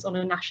clinicians on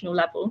a national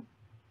level.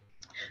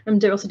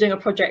 And they're also doing a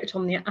project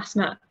on the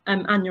asthma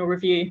annual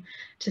review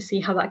to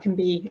see how that can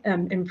be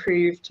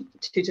improved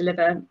to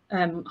deliver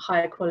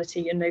higher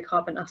quality and low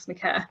carbon asthma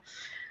care.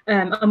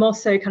 I'm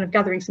also kind of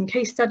gathering some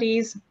case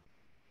studies.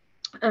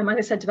 As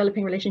I said,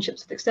 developing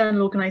relationships with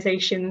external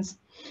organisations,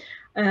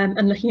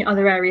 and looking at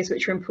other areas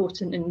which are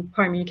important in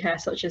primary care,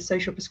 such as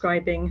social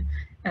prescribing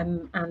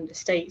and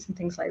estates and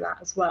things like that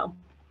as well.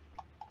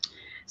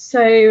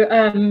 So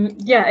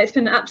yeah, it's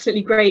been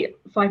absolutely great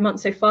 5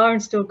 months so far,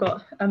 and still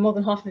got more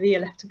than half of the year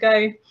left to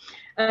go.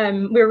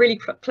 We're a really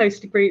close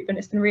group, and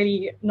it's been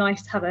really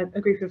nice to have a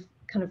group of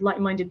kind of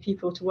like-minded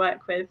people to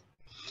work with.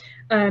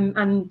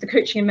 And the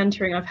coaching and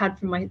mentoring I've had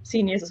from my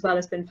seniors as well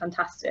has been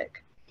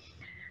fantastic.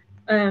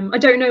 I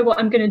don't know what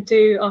I'm going to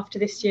do after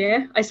this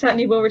year. I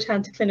certainly will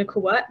return to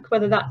clinical work,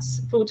 whether that's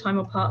full-time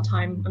or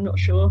part-time, I'm not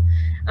sure.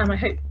 And I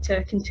hope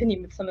to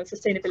continue with some of the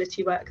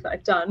sustainability work that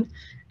I've done,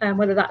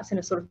 whether that's in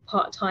a sort of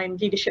part-time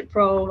leadership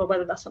role or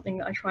whether that's something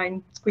that I try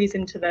and squeeze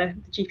into the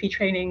GP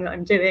training that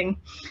I'm doing.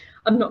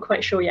 I'm not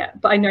quite sure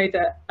yet, but I know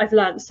that I've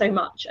learned so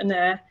much, and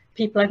the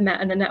people I've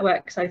met and the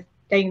networks I've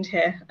gained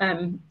here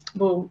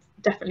will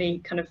definitely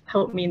kind of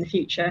help me in the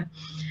future.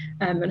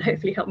 And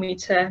hopefully help me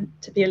to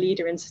be a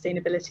leader in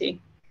sustainability.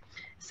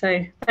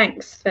 So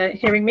thanks for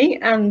hearing me,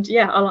 and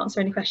yeah, I'll answer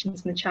any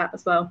questions in the chat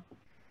as well.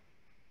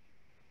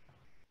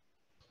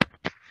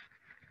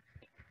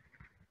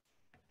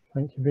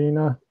 Thank you,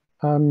 Vina.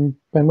 I'm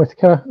Ben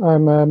Whitaker.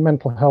 I'm a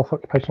mental health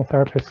occupational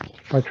therapist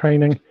by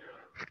training,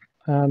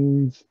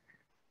 and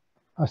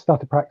I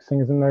started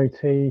practicing as an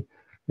OT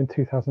in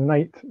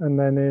 2008, and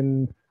then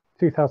in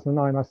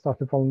 2009 I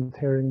started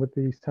volunteering with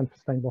the Centre for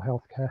Sustainable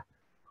Healthcare,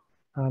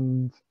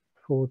 and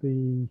for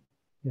the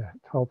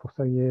 12 or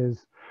so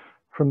years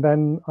from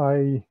then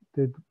I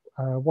did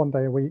 1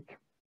 day a week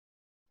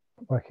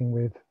working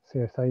with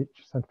CSH,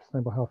 Centre for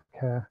Sustainable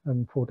Healthcare,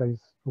 and 4 days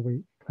a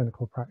week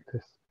clinical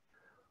practice.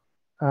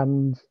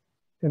 And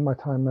in my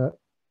time at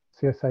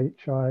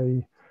CSH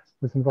I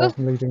was involved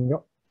in leading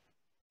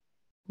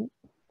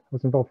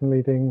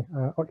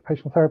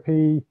occupational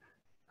therapy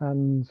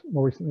and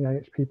more recently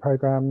AHP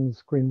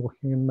programs, green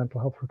walking and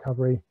mental health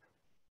recovery.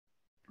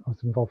 I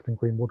was involved in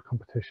green wood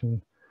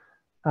competition,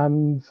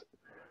 and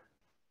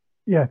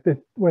yeah,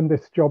 when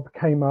this job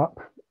came up,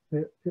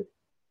 it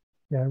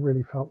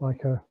really felt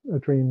like a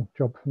dream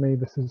job for me.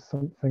 This is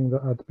something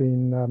that I'd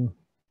been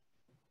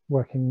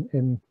working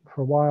in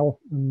for a while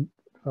and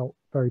felt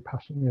very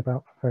passionately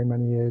about for very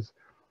many years.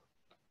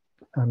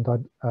 And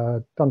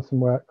I'd done some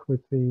work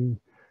with the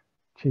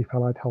Chief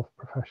Allied Health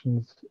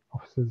Professions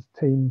Officers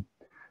team,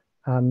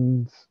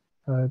 and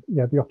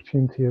the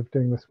opportunity of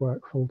doing this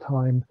work full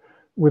time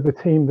with a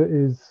team that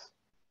is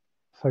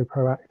so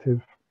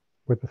proactive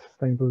with the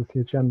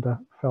sustainability agenda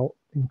felt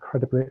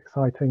incredibly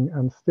exciting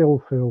and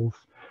still feels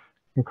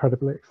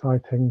incredibly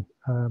exciting.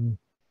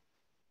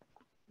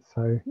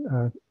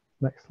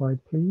 Next slide,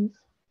 please.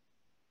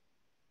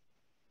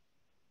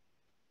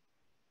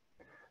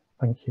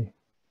 Thank you.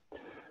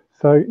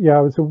 So yeah,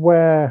 I was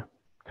aware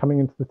coming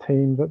into the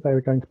team that they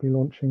were going to be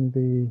launching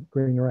the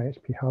Greener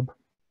AHP Hub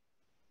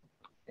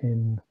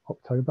in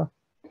October,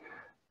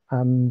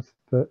 and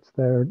that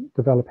they're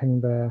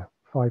developing their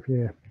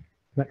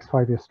next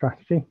five-year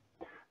strategy,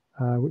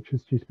 which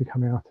is due to be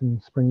coming out in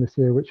spring this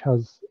year, which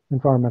has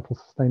environmental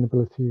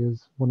sustainability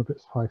as one of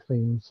its 5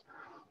 themes.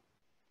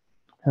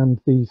 And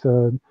these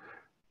are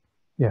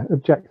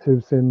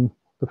objectives in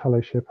the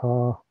fellowship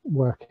are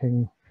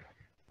working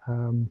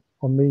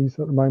on these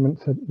at the moment.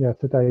 So,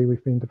 today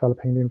we've been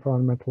developing the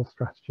environmental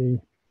sustainability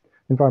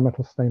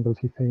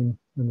theme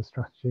in the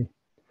strategy.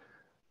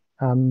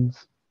 And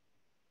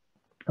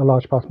a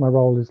large part of my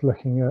role is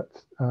looking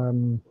at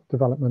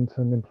development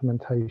and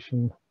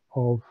implementation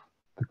of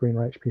the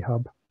Greener HP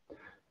Hub.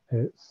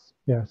 It's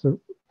a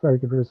very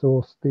good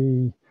resource.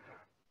 The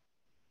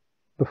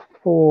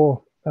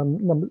 4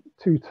 number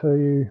 2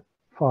 to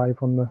 5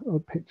 on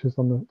the pictures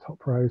on the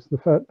top rows. The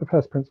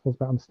first principle is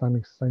about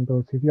understanding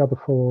sustainability. The other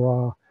 4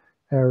 are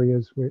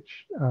areas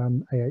which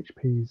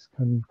AHPs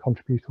can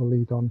contribute or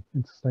lead on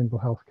in sustainable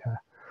healthcare.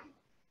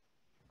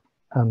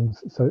 And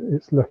so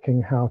it's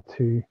looking how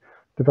to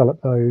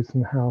develop those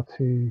and how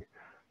to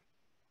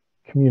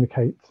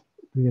communicate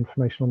the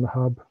information on the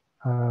hub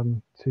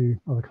to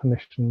other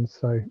clinicians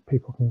so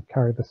people can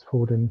carry this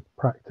forward in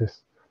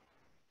practice.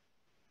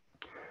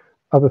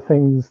 Other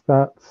things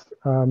that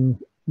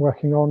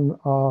working on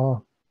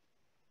are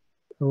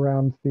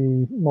around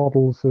the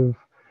models of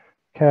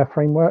care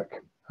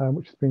framework,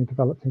 which is being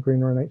developed in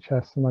Greener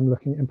NHS, and I'm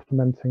looking at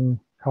implementing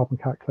carbon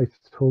calculator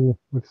tool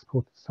with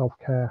supported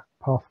self-care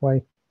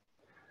pathway.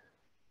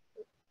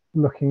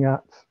 Looking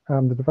at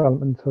the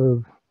development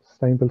of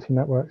sustainability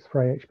networks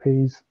for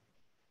AHPs,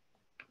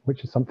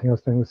 which is something I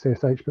was doing with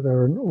CSH, but there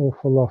are an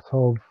awful lot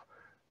of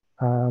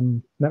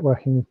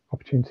networking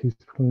opportunities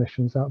for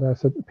clinicians out there.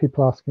 So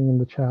people asking in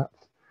the chat,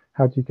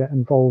 how do you get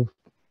involved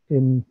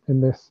in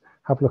this?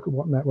 Have a look at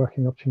what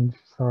networking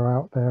opportunities are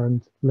out there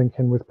and link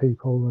in with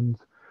people, and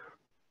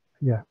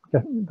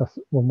that's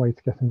one way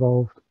to get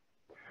involved.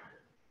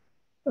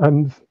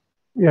 And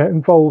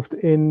involved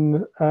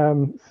in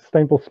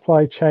sustainable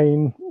supply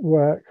chain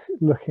work,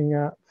 looking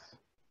at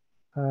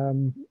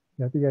the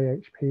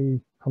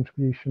AHP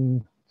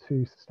contribution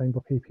to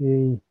sustainable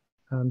PPE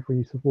and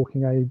reuse of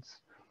walking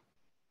aids,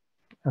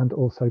 and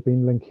also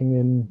been linking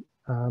in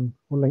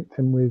or linked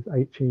in with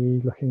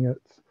HEE, looking at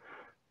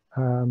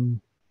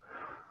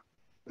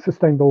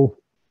sustainable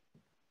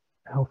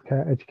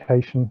healthcare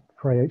education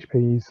for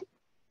AHPs.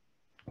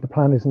 The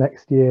plan is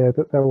next year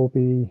that there will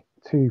be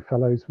 2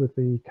 fellows with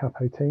the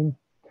CAPO team,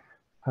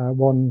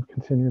 one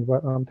continuing the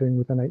work that I'm doing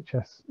with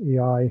NHS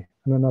EI,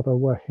 and another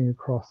working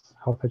across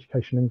Health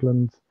Education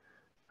England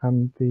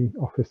and the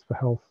Office for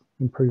Health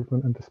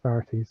Improvement and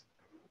Disparities.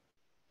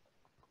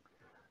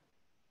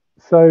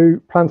 So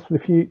plans for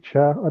the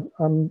future,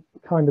 I'm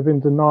kind of in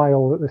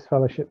denial that this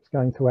fellowship's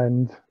going to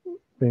end,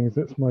 being as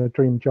it's my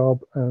dream job,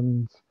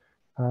 and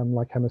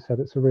like Emma said,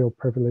 it's a real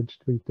privilege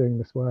to be doing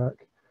this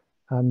work,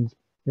 and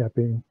yeah,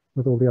 being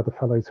with all the other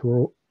fellows who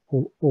are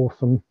all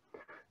awesome.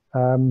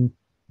 But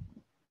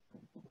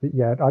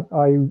yeah,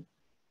 I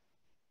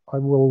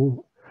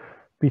will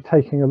be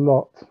taking a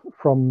lot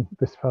from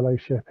this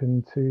fellowship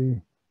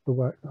into the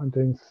work that I'm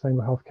doing in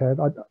sustainable healthcare.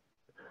 I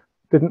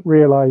didn't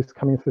realise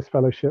coming into this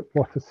fellowship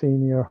what a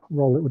senior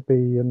role it would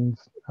be, and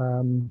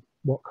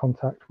what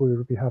contact we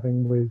would be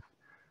having with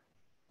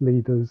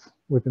leaders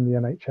within the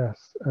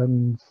NHS.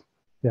 And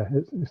yeah,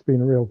 it's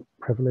been a real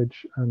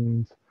privilege,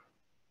 and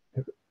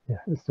yeah,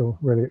 it's still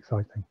really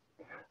exciting.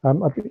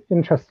 I'd be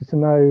interested to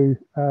know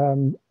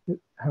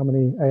how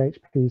many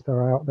AHPs there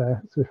are out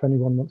there. So if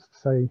anyone wants to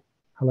say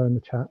hello in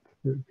the chat,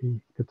 it would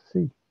be good to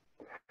see.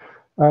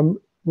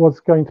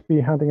 Was going to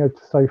be handing over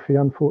to Sophie.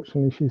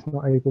 Unfortunately, she's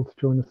not able to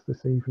join us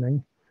this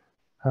evening.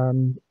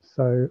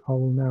 So I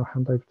will now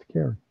hand over to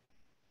Kieran.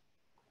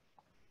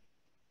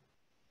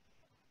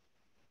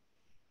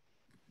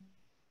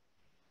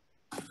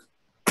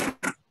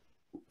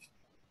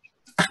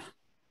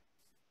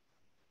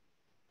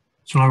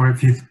 Shall I wait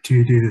for you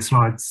to do the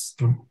slides,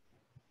 Don?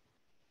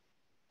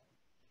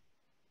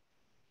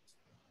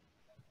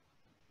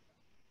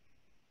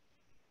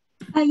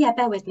 Yeah,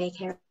 bear with me,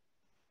 Kieran.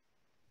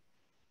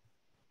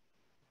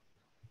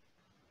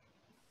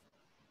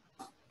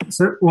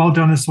 So while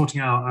Don is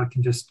sorting out, I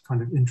can just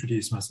kind of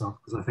introduce myself,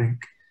 because I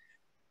think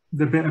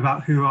the bit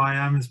about who I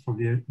am is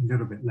probably a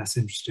little bit less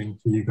interesting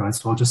for you guys.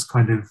 So I'll just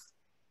kind of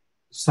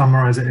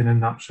summarize it in a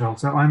nutshell.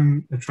 So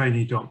I'm a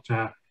trainee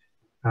doctor.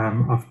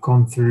 I've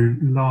gone through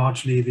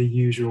largely the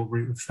usual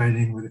route of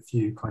training with a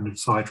few kind of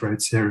side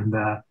roads here and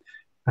there.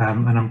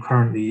 And I'm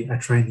currently a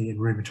trainee in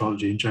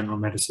rheumatology and general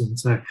medicine.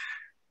 So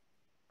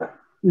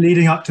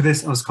leading up to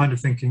this, I was kind of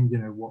thinking, you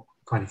know, what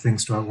kind of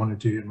things do I want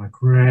to do in my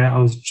career? I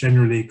was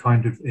generally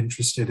kind of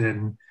interested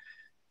in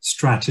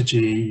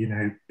strategy, you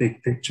know,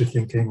 big picture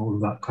thinking, all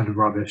of that kind of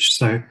rubbish.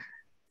 So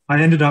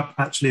I ended up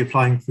actually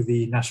applying for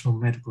the National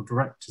Medical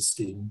Director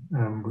Scheme,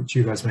 which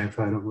you guys may have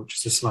heard of, which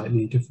is a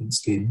slightly different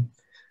scheme.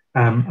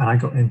 And I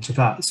got into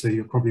that. So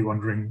you're probably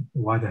wondering,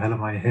 why the hell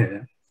am I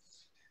here?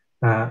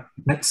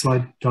 Next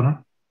slide,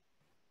 Donna.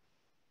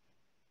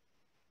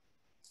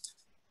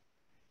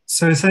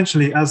 So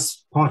essentially,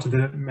 as part of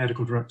the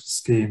medical director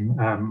scheme,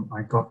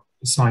 I got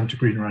assigned to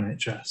Greener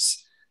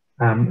NHS.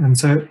 And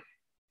so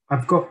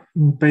I've got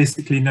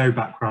basically no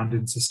background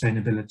in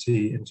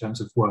sustainability in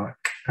terms of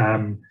work.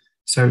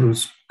 So it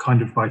was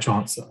kind of by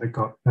chance that I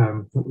got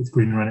put with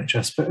Greener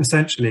NHS. But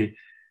essentially,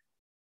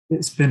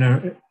 it's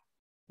been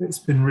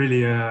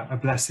really a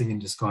blessing in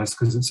disguise,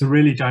 because it's a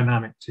really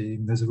dynamic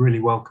team. There's a really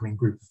welcoming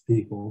group of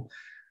people,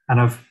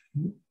 and I've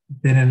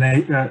been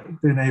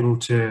able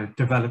to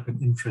develop an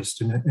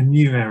interest in a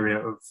new area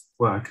of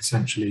work,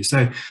 essentially.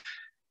 So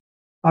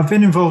I've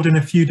been involved in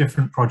a few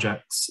different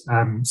projects.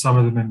 Some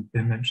of them have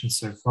been mentioned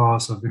so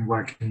far. So I've been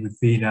working with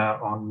Vina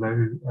on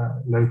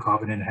low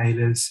carbon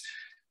inhalers,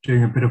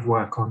 doing a bit of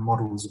work on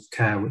models of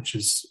care, which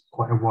is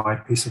quite a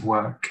wide piece of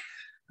work.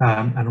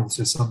 And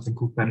also something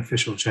called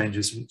beneficial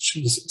changes, which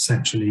is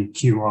essentially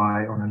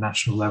QI on a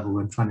national level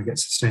and trying to get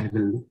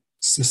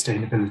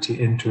sustainability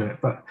into it.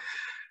 But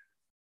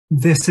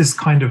this is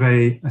kind of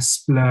a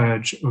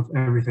splurge of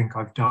everything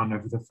I've done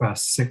over the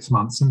first 6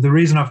 months. And the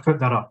reason I've put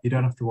that up, you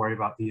don't have to worry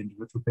about the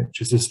individual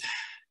pictures, is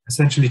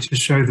essentially to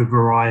show the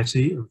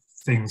variety of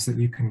things that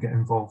you can get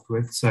involved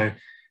with. So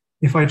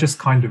if I just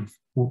kind of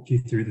walk you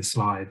through the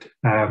slide,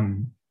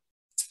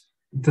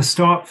 the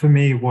start for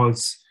me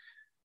was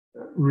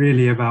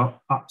really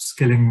about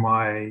upskilling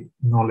my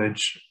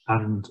knowledge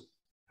and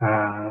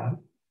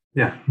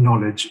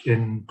knowledge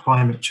in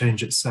climate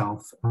change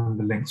itself and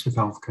the links with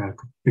healthcare,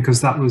 because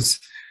that was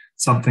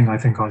something I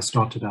think I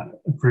started at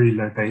a pretty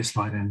low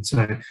baseline in.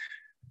 So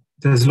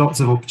there's lots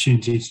of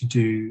opportunity to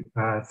do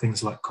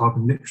things like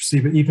carbon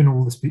literacy, but even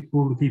all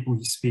the people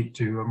you speak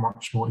to are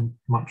much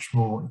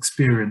more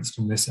experienced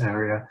in this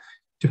area.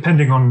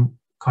 Depending on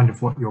kind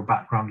of what your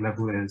background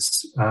level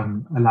is,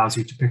 allows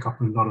you to pick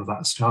up a lot of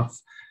that stuff.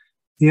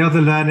 The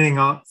other learning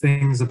are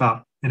things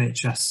about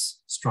NHS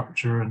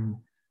structure and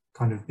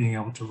kind of being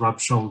able to rub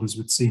shoulders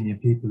with senior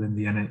people in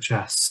the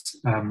NHS.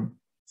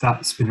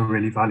 That's been a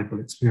really valuable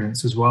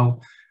experience as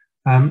well.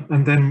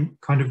 And then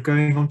kind of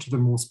going on to the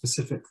more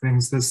specific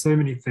things, there's so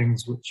many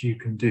things which you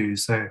can do.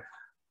 So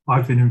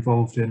I've been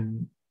involved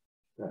in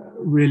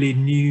really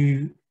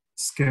new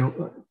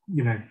skill,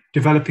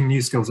 developing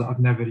new skills that I've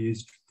never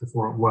used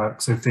before at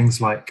work. So things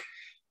like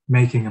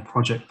making a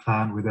project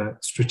plan with a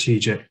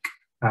strategic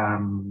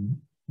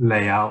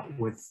layout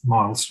with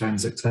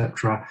milestones,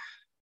 etc.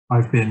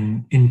 I've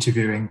been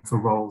interviewing for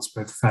roles,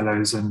 both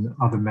fellows and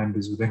other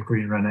members within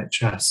Greener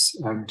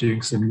NHS,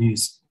 doing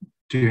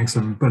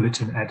some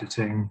bulletin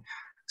editing,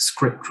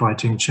 script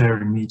writing,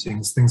 chairing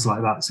meetings, things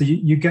like that. So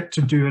you get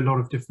to do a lot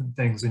of different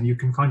things, and you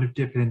can kind of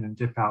dip in and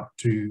dip out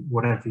to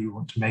whatever you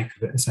want to make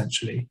of it,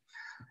 essentially.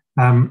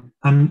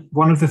 And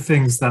one of the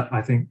things that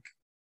I think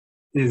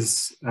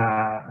is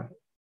that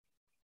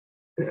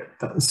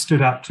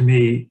stood out to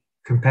me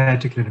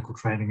compared to clinical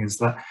training is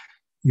that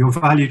you're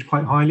valued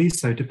quite highly.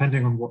 So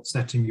depending on what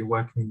setting you're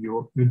working in,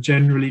 you're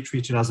generally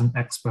treated as an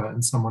expert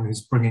and someone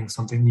who's bringing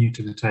something new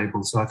to the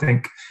table. So I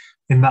think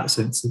in that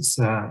sense, it's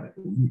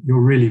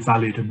you're really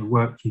valued, and the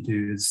work you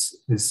do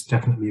is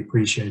definitely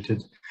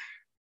appreciated.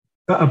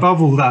 But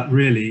above all that,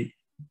 really,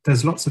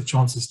 there's lots of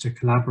chances to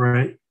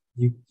collaborate.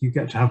 You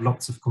get to have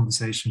lots of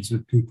conversations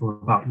with people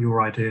about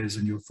your ideas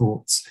and your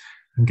thoughts,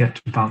 and get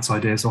to bounce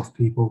ideas off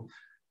people.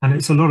 And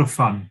it's a lot of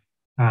fun.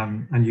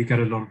 And you get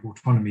a lot of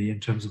autonomy in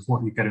terms of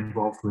what you get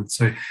involved with.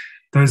 So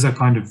those are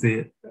kind of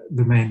the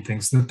main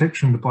things. The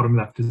picture in the bottom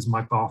left is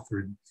my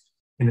bathroom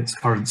in its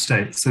current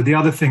state. So the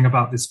other thing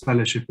about this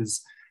fellowship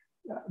is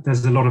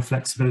there's a lot of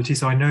flexibility.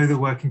 So I know the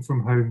working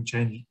from home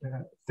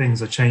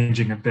things are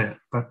changing a bit,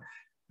 but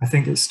I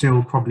think it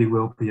still probably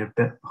will be a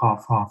bit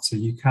half-half. So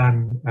you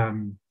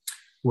can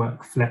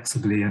work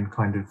flexibly and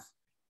kind of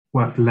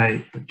work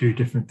late, but do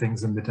different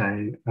things in the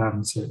day.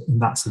 So in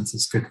that sense,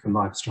 it's good for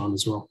lifestyle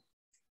as well.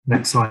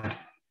 Next slide.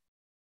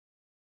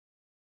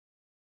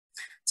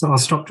 So I'll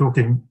stop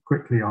talking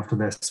quickly after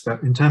this,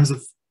 but in terms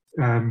of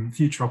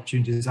future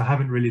opportunities, I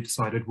haven't really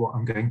decided what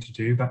I'm going to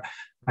do, but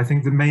I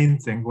think the main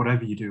thing,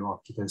 whatever you do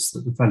after this,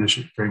 that the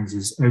fellowship brings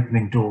is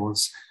opening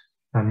doors.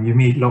 You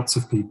meet lots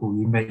of people,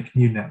 you make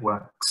new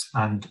networks,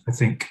 and I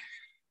think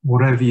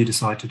whatever you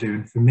decide to do,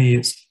 and for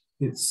me,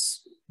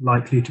 it's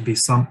likely to be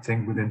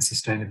something within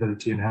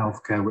sustainability and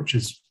healthcare, which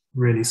is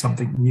really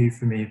something new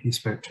for me. If you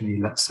spoke to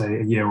me, let's say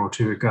a year or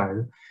two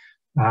ago,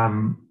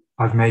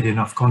 I've made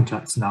enough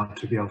contacts now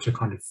to be able to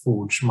kind of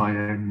forge my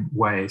own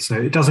way. So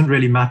it doesn't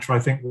really matter, I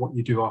think, what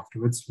you do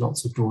afterwards.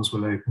 Lots of doors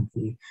will open for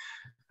you.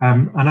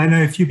 And I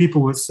know a few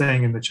people were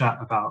saying in the chat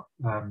about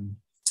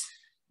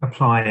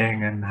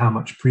applying and how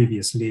much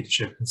previous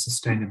leadership and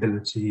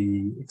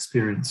sustainability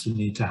experience you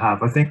need to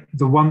have. I think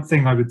the one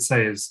thing I would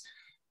say is,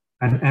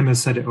 and Emma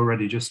said it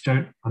already, just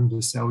don't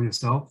undersell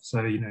yourself.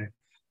 So, you know,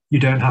 you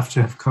don't have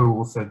to have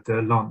co-authored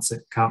the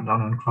Lancet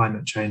Countdown on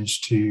Climate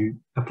Change to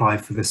apply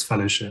for this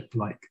fellowship.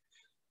 Like,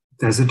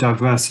 there's a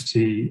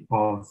diversity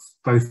of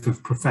both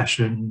of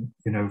profession,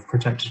 you know, of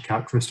protected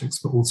characteristics,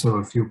 but also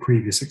of your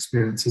previous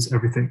experiences.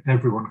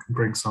 Everyone can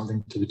bring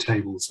something to the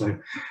table. So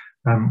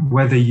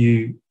whether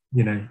you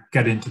know,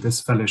 get into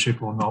this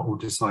fellowship or not, or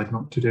decide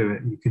not to do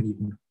it, you can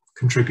even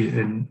contribute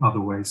in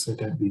other ways. So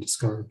don't be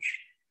discouraged.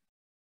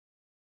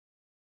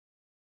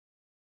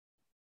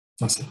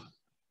 That's it.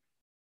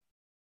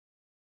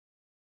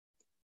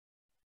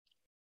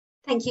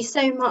 Thank you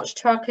so much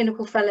to our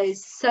clinical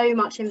fellows, so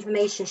much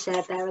information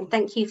shared there, and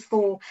thank you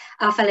for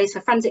our fellows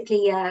for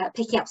frantically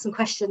picking up some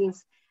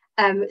questions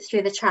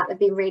through the chat. Have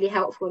been really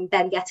helpful, and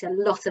Ben getting a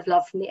lot of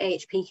love from the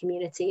AHP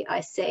community, I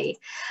see.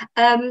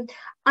 I'm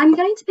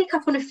going to pick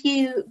up on a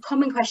few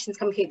common questions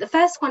coming through. The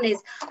first one is,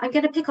 I'm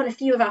going to pick on a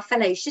few of our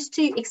fellows just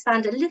to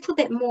expand a little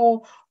bit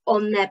more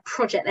on their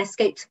project, their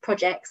scopes of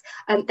projects.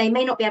 They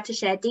may not be able to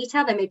share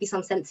detail, there may be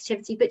some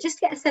sensitivity, but just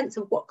to get a sense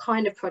of what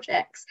kind of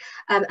projects.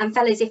 And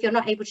fellows, if you're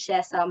not able to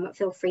share some,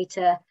 feel free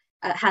to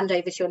hand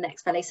over to your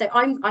next fellow. So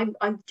I'm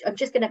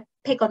just going to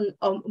pick on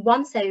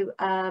one. So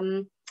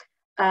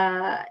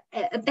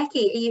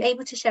Becky, are you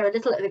able to share a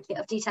little bit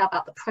of detail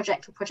about the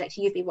project or projects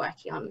you've been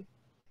working on?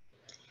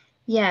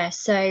 Yeah,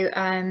 so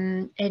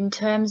in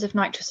terms of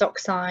nitrous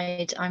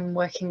oxide, I'm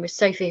working with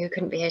Sophie, who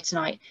couldn't be here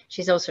tonight.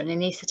 She's also an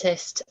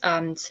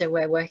anaesthetist, so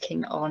we're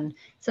working on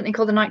something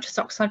called the nitrous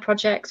oxide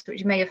project,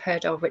 which you may have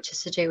heard of, which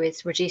is to do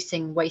with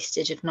reducing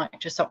wastage of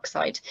nitrous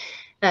oxide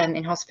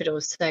in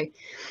hospitals. So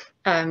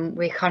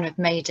we kind of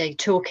made a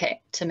toolkit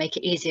to make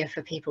it easier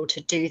for people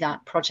to do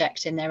that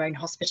project in their own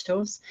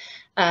hospitals.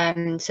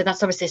 So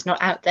that's obviously, it's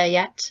not out there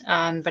yet,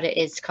 but it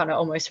is kind of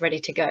almost ready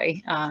to go.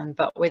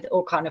 But with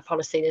all kind of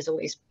policy, there's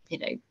always, you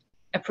know,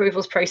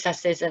 approvals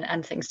processes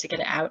and things to get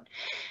it out.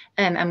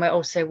 And we're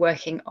also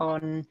working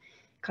on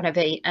kind of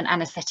an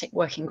anaesthetic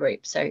working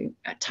group, so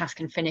a task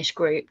and finish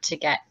group to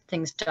get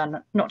things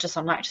done, not just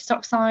on nitrous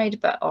oxide,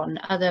 but on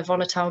other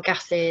volatile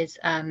gases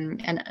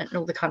and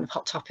all the kind of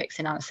hot topics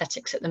in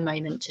anaesthetics at the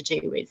moment to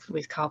do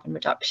with carbon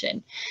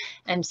reduction.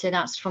 And so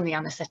that's from the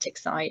anaesthetic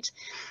side.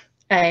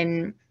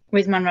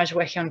 With Manraj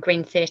working on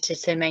green theatre,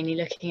 so mainly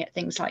looking at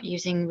things like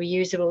using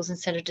reusables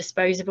instead of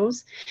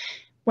disposables.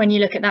 When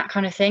you look at that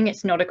kind of thing,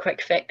 it's not a quick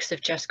fix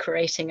of just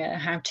creating a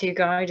how-to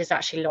guide. There's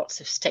actually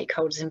lots of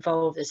stakeholders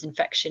involved. There's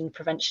infection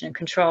prevention and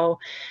control,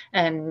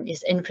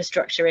 there's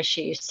infrastructure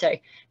issues. So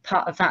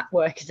part of that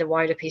work is a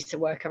wider piece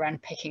of work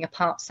around picking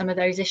apart some of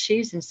those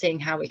issues and seeing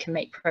how we can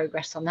make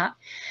progress on that.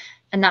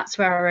 And that's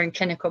where our own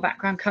clinical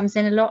background comes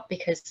in a lot,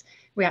 because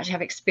we actually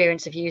have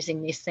experience of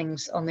using these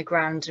things on the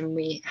ground, and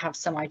we have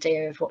some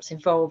idea of what's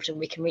involved, and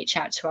we can reach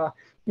out to our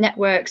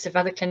networks of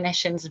other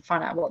clinicians and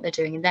find out what they're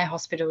doing in their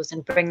hospitals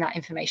and bring that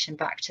information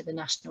back to the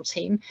national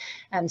team.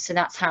 And so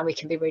that's how we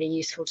can be really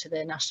useful to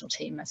the national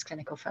team as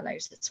clinical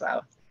fellows as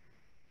well.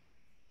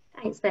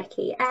 Thanks,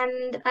 Becky.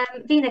 And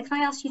Veena,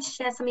 can I ask you to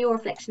share some of your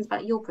reflections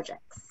about your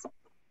projects?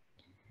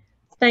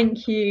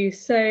 Thank you.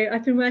 So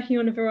I've been working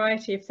on a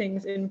variety of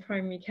things in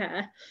primary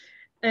care.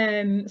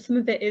 Some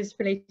of it is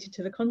related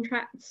to the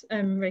contracts,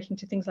 relating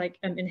to things like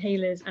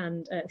inhalers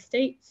and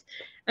estates.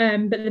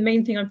 But the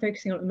main thing I'm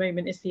focusing on at the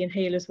moment is the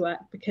inhalers work,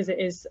 because it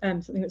is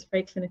something that's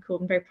very clinical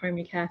and very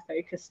primary care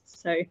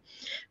focused. So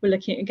we're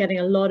looking at getting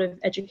a lot of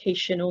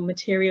educational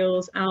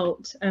materials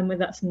out, whether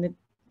that's in the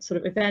sort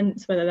of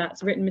events, whether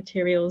that's written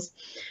materials,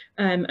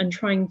 and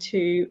trying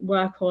to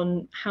work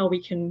on how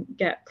we can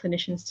get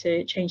clinicians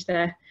to change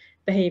their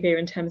behaviour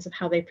in terms of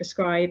how they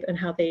prescribe and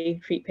how they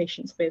treat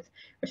patients with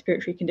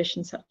respiratory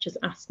conditions such as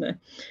asthma.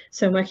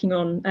 So I'm working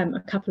on a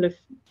couple of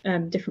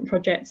different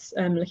projects,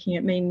 looking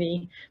at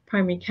mainly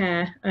primary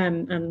care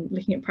and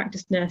looking at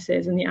practice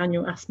nurses and the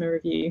annual asthma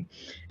review,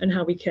 and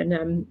how we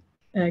can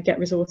get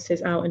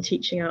resources out and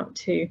teaching out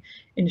to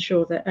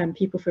ensure that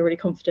people feel really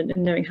confident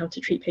in knowing how to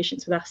treat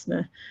patients with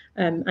asthma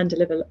and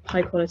deliver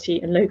high quality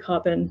and low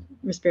carbon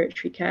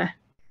respiratory care.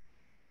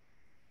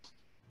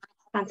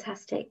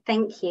 Fantastic,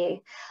 thank you.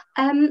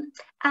 And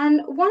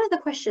one of the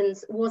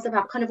questions was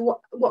about kind of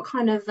what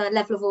kind of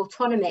level of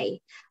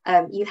autonomy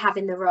you have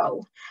in the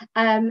role.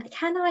 Can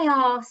I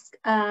ask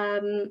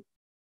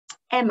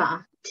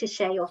Emma to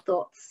share your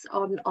thoughts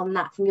on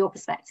that from your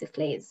perspective,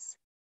 please?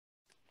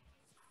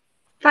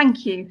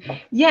 Thank you.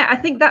 Yeah, I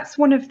think that's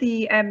one of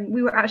the,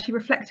 we were actually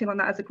reflecting on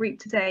that as a group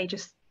today,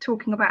 just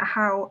talking about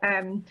how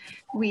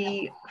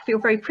we feel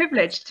very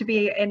privileged to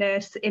be in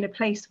a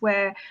place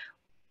where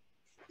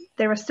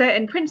there are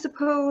certain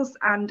principles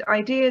and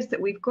ideas that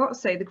we've got.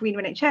 So the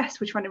Greener NHS,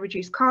 we're trying to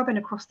reduce carbon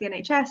across the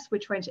NHS. We're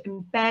trying to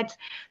embed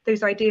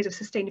those ideas of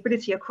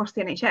sustainability across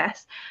the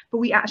NHS. But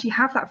we actually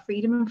have that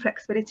freedom and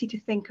flexibility to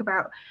think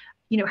about,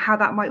 you know, how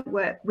that might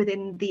work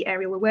within the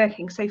area we're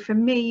working. So for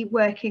me,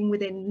 working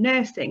within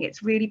nursing,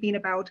 it's really been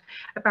about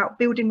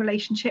building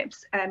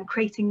relationships,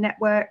 creating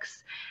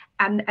networks,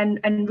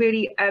 and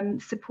really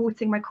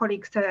supporting my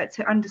colleagues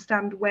to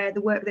understand where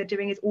the work they're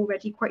doing is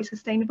already quite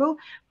sustainable.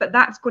 But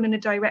that's gone in a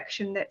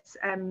direction that's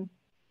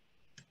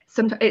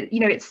sometimes, you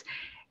know,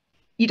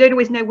 you don't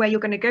always know where you're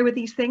going to go with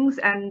these things,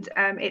 and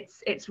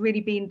it's really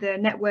been the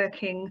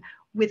networking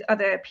with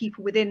other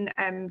people within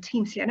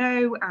Team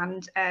CNO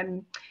and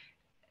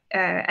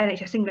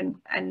NHS England,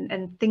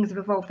 and things have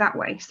evolved that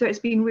way. So it's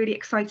been really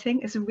exciting.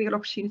 It's a real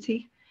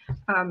opportunity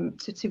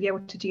to be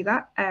able to do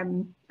that.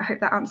 I hope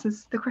that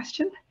answers the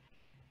question.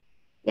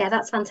 Yeah,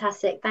 that's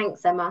fantastic.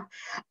 Thanks, Emma.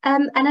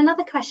 And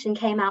another question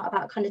came out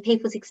about kind of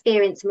people's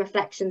experience and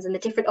reflections and the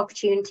different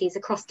opportunities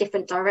across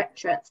different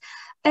directorates.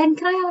 Ben,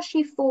 can I ask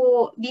you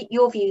for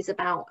your views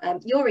about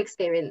your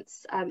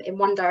experience in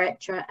one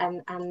directorate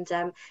and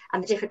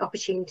the different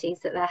opportunities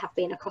that there have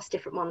been across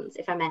different ones,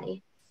 if I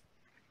may?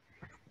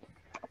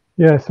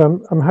 Yes,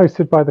 I'm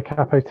hosted by the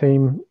Capo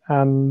team,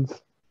 and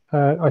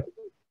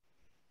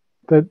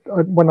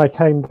when I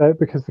came there,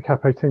 because the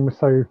Capo team was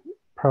so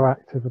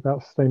proactive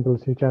about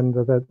sustainability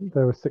agenda,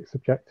 there were 6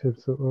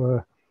 objectives that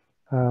were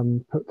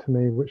put to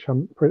me, which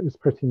is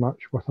pretty much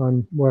what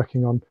I'm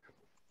working on.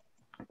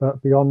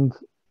 But beyond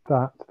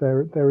that,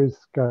 there is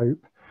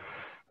scope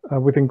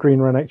within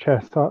Greener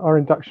NHS. Our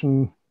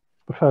induction,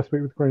 the first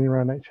week with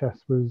Greener NHS,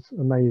 was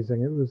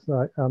amazing. It was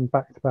like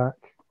back-to-back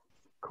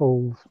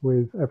calls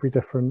with every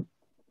different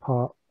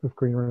part of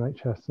Greener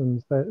NHS,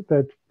 and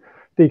they're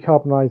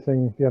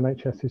decarbonising the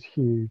NHS is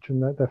huge,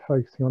 and they're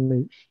focusing on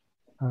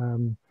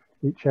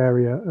each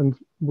area. And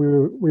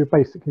we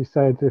basically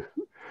said,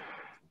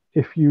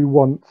 if you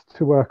want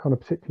to work on a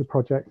particular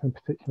project in a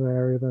particular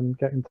area, then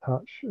get in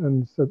touch.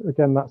 And so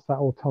again, that's that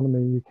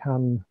autonomy. You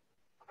can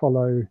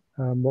follow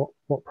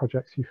what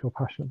projects you feel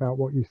passionate about,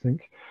 what you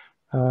think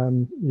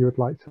you would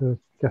like to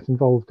get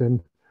involved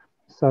in.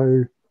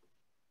 So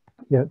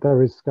yeah,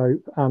 there is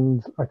scope.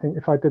 And I think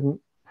if I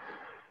didn't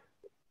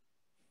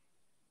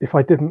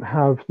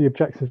have the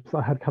objectives that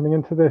I had coming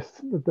into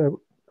this,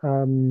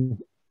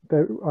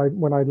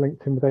 when I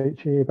linked in with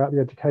HE about the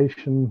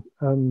education,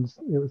 and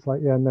it was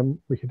like, yeah, and then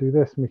we could do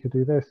this, and we could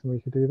do this, and we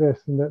could do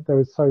this, and there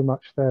was so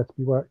much there to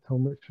be worked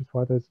on, which is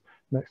why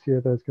next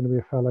year there's going to be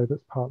a fellow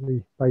that's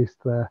partly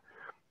based there.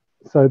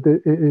 So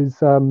it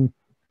is, although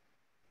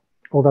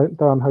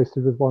I'm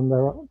hosted with one,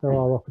 there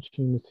are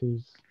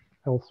opportunities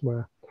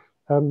elsewhere.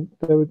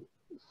 There was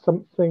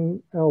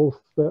something else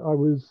that I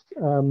was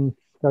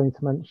going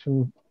to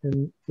mention,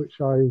 in which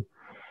I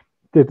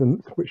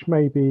didn't, which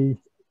may be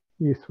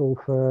useful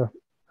for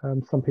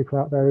some people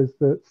out there, is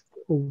that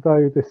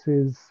although this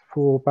is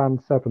for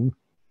band 7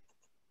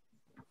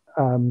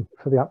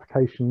 for the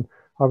application,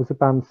 I was a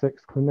band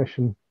 6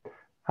 clinician,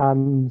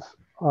 and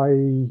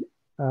I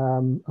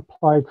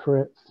applied for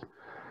it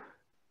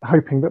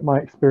hoping that my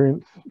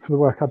experience for the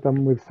work I'd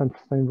done with Centre for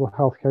Sustainable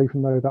Healthcare,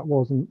 even though that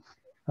wasn't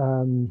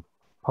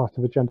part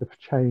of Agenda for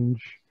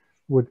Change,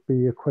 would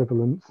be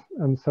equivalent.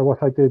 And so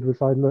what I did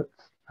was I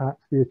looked at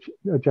the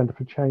Agenda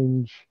for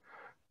Change.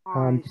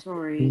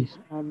 Sorry,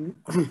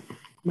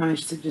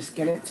 managed to just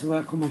get it to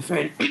work on my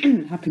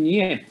phone. Happy New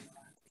Year.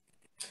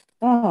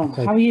 Oh,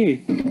 okay. How are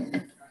you?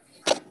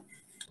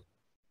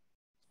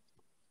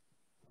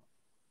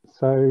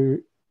 So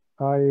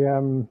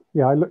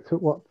I looked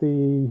at what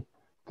the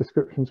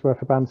descriptions were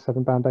for band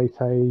 7, band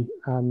 8A,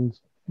 and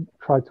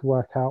tried to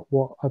work out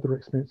what other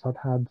experience I'd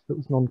had that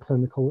was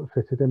non-clinical that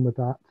fitted in with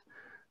that,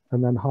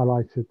 and then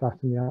highlighted that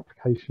in the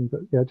application.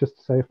 But yeah, just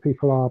to say, if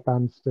people are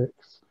band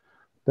 6,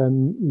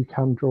 then you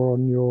can draw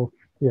on your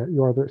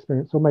other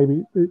experience, or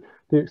maybe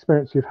the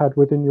experience you've had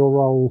within your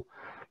role,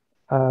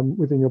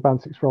 within your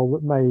band 6 role,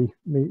 that may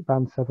meet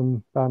band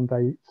 7, band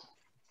 8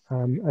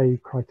 A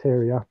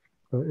criteria,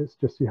 but it's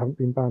just you haven't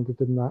been banded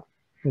in that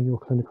in your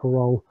clinical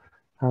role,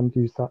 and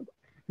use that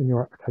in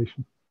your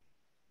application.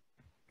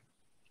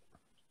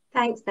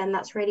 Thanks, Ben.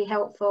 That's really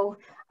helpful.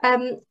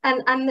 And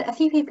a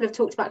few people have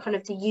talked about kind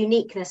of the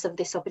uniqueness of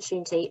this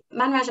opportunity.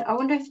 Manraj, I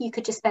wonder if you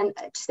could just spend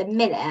just a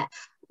minute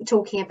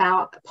talking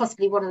about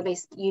possibly one of the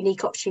most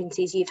unique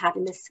opportunities you've had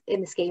in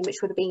the scheme,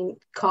 which would have been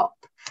COP.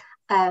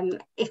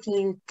 If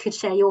you could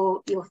share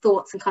your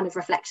thoughts and kind of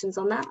reflections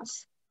on that.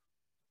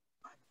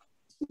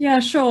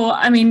 Yeah, sure.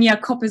 I mean, yeah,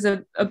 COP is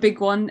a big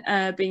one,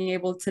 being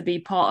able to be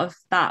part of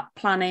that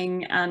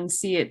planning and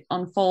see it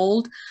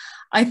unfold.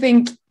 I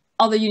think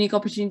other unique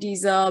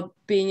opportunities are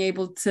being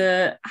able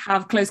to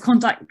have close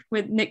contact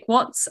with Nick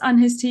Watts and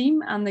his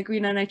team and the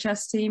Green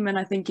NHS team. And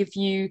I think if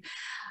you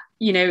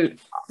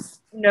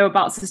know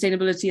about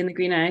sustainability in the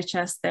Green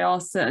NHS, there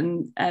are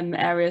certain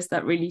areas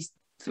that really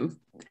sort of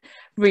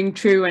ring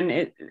true, and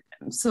it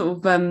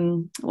sort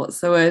of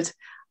what's the word?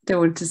 Don't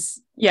want to,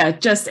 yeah,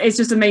 just it's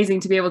just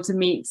amazing to be able to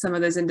meet some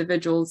of those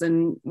individuals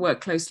and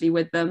work closely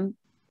with them.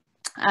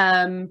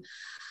 I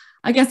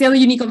guess the other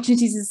unique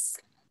opportunities is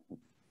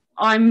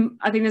I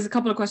think there's a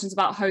couple of questions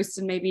about hosts,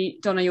 and maybe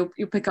Donna,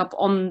 you'll pick up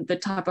on the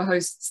type of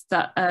hosts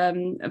that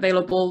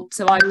available.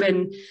 So I've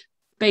been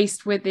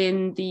based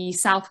within the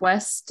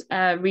Southwest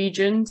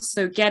region,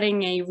 so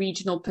getting a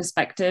regional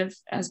perspective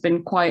has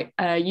been quite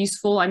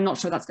useful. I'm not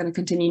sure that's going to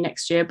continue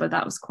next year, but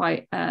that was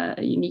quite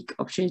a unique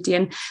opportunity,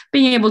 and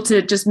being able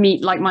to just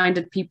meet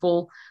like-minded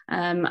people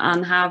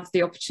and have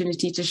the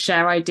opportunity to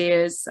share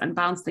ideas and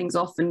bounce things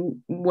off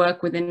and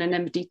work within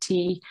an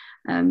MDT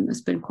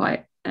has been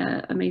quite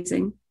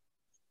amazing.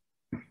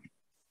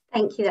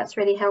 Thank you, that's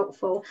really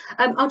helpful.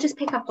 I'll just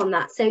pick up on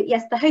that. So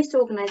yes, the host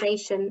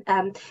organisation,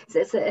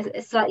 it's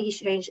a slightly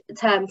strange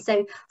term.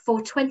 So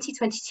for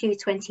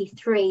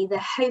 2022-23, the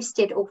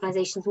hosted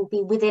organisations will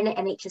be within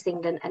NHS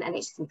England and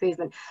NHS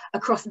Improvement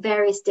across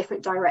various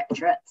different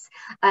directorates.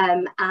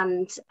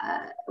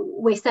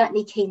 We're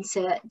certainly keen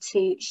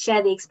to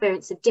share the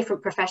experience of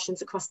different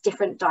professions across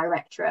different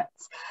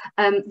directorates.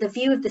 The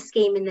view of the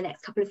scheme in the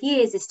next couple of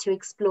years is to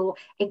explore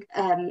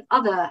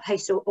other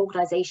host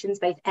organisations,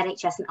 both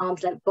NHS and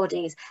arm's length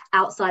bodies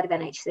outside of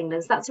NHS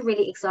England. So that's a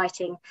really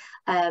exciting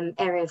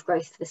area of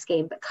growth for the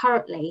scheme. But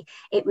currently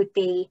it would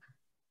be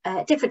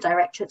different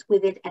directorates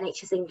within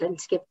NHS England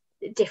to give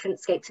different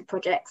scopes of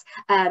projects,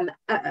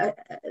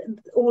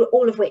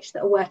 all of which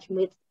that are working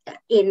with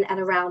in and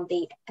around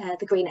the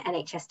Green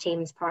NHS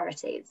team's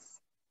priorities.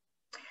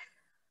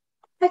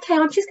 Okay,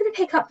 I'm just going to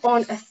pick up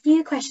on a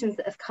few questions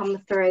that have come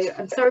through.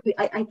 I'm sorry,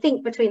 I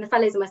think between the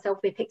fellows and myself,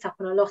 we picked up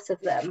on a lot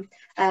of them,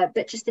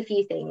 but just a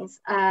few things.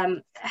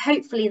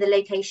 Hopefully the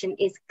location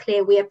is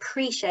clear. We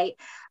appreciate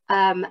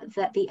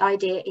that the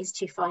idea is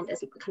to kind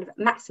of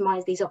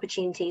maximise these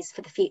opportunities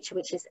for the future,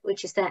 which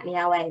is certainly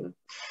our aim.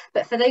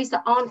 But for those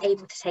that aren't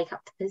able to take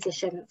up the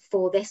position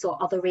for this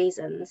or other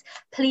reasons,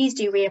 please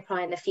do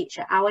reapply in the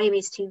future. Our aim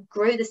is to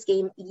grow the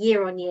scheme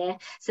year on year,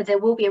 so there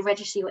will be a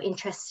register your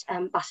interest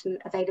button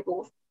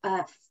available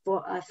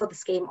for the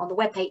scheme on the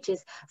web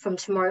pages from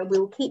tomorrow. We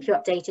will keep you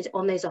updated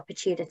on those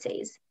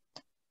opportunities.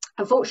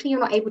 Unfortunately, you're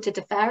not able to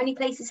defer any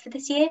places for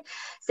this year.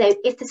 So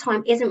if the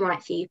time isn't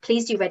right for you,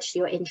 please do register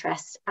your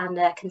interest and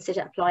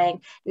consider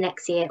applying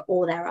next year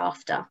or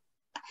thereafter.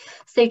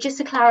 So just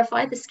to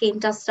clarify, the scheme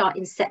does start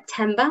in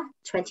September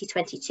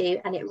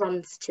 2022 and it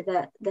runs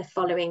to the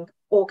following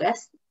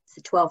August,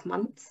 so 12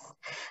 months.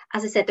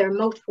 As I said, there are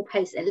multiple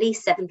posts, at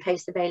least 7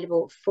 posts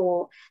available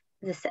for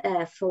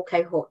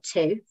cohort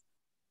 2.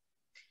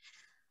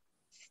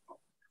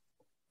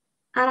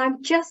 And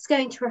I'm just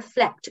going to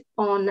reflect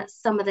on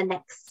some of the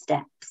next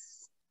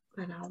steps.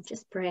 And I'll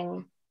just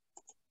bring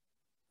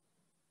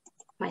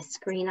my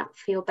screen up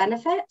for your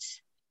benefit.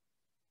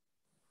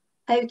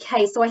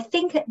 Okay, so I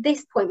think at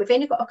this point, we've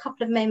only got a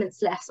couple of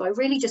moments left. So I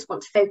really just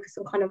want to focus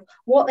on kind of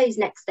what those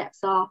next steps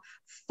are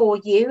for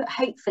you.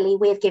 Hopefully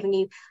we've given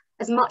you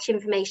as much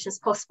information as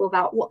possible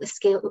about what the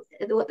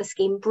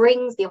scheme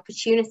brings, the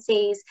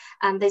opportunities,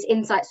 and those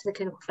insights for the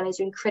clinical fellows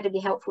are incredibly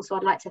helpful. So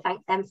I'd like to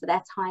thank them for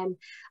their time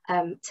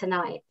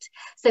tonight.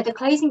 So the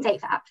closing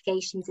date for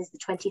applications is the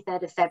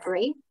 23rd of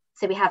February.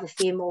 So we have a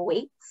few more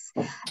weeks.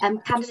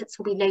 Candidates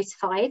will be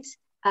notified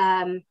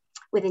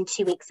within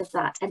 2 weeks of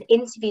that, and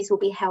interviews will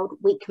be held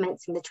week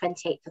commencing the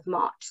 28th of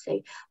March.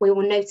 So we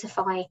will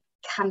notify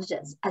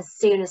candidates as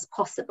soon as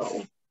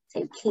possible.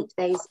 So keep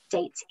those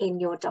dates in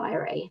your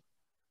diary.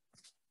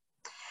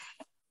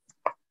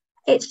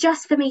 It's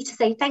just for me to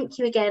say thank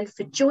you again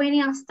for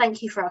joining us.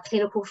 Thank you for our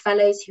clinical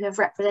fellows who have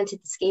represented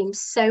the scheme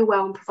so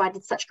well and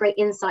provided such great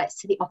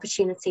insights to the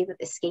opportunity that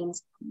this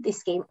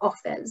scheme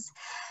offers.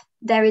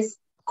 There is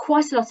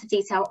quite a lot of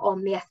detail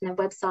on the FNM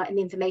website and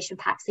the information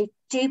pack, so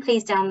do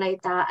please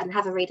download that and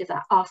have a read of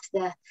that after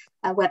the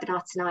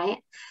webinar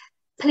tonight.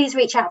 Please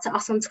reach out to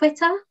us on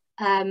Twitter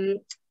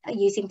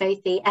using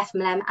both the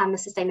FMLM and the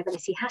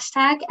sustainability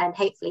hashtag, and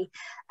hopefully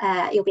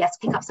you'll be able to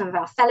pick up some of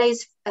our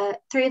fellows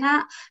through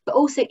that. But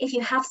also, if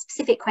you have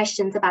specific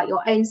questions about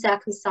your own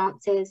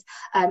circumstances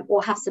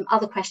or have some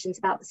other questions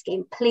about the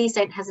scheme, please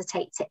don't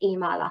hesitate to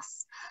email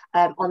us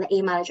on the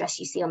email address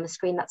you see on the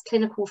screen. That's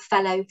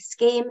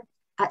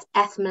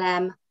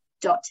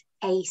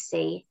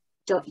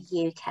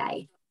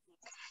clinicalfellowscheme@fmlm.ac.uk.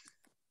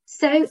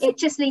 So it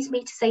just leaves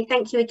me to say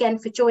thank you again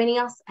for joining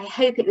us. I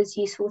hope it was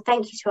useful.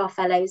 Thank you to our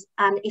fellows.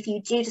 And if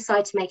you do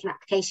decide to make an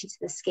application to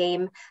the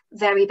scheme,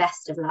 very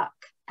best of luck.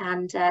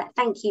 And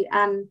thank you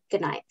and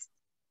good night.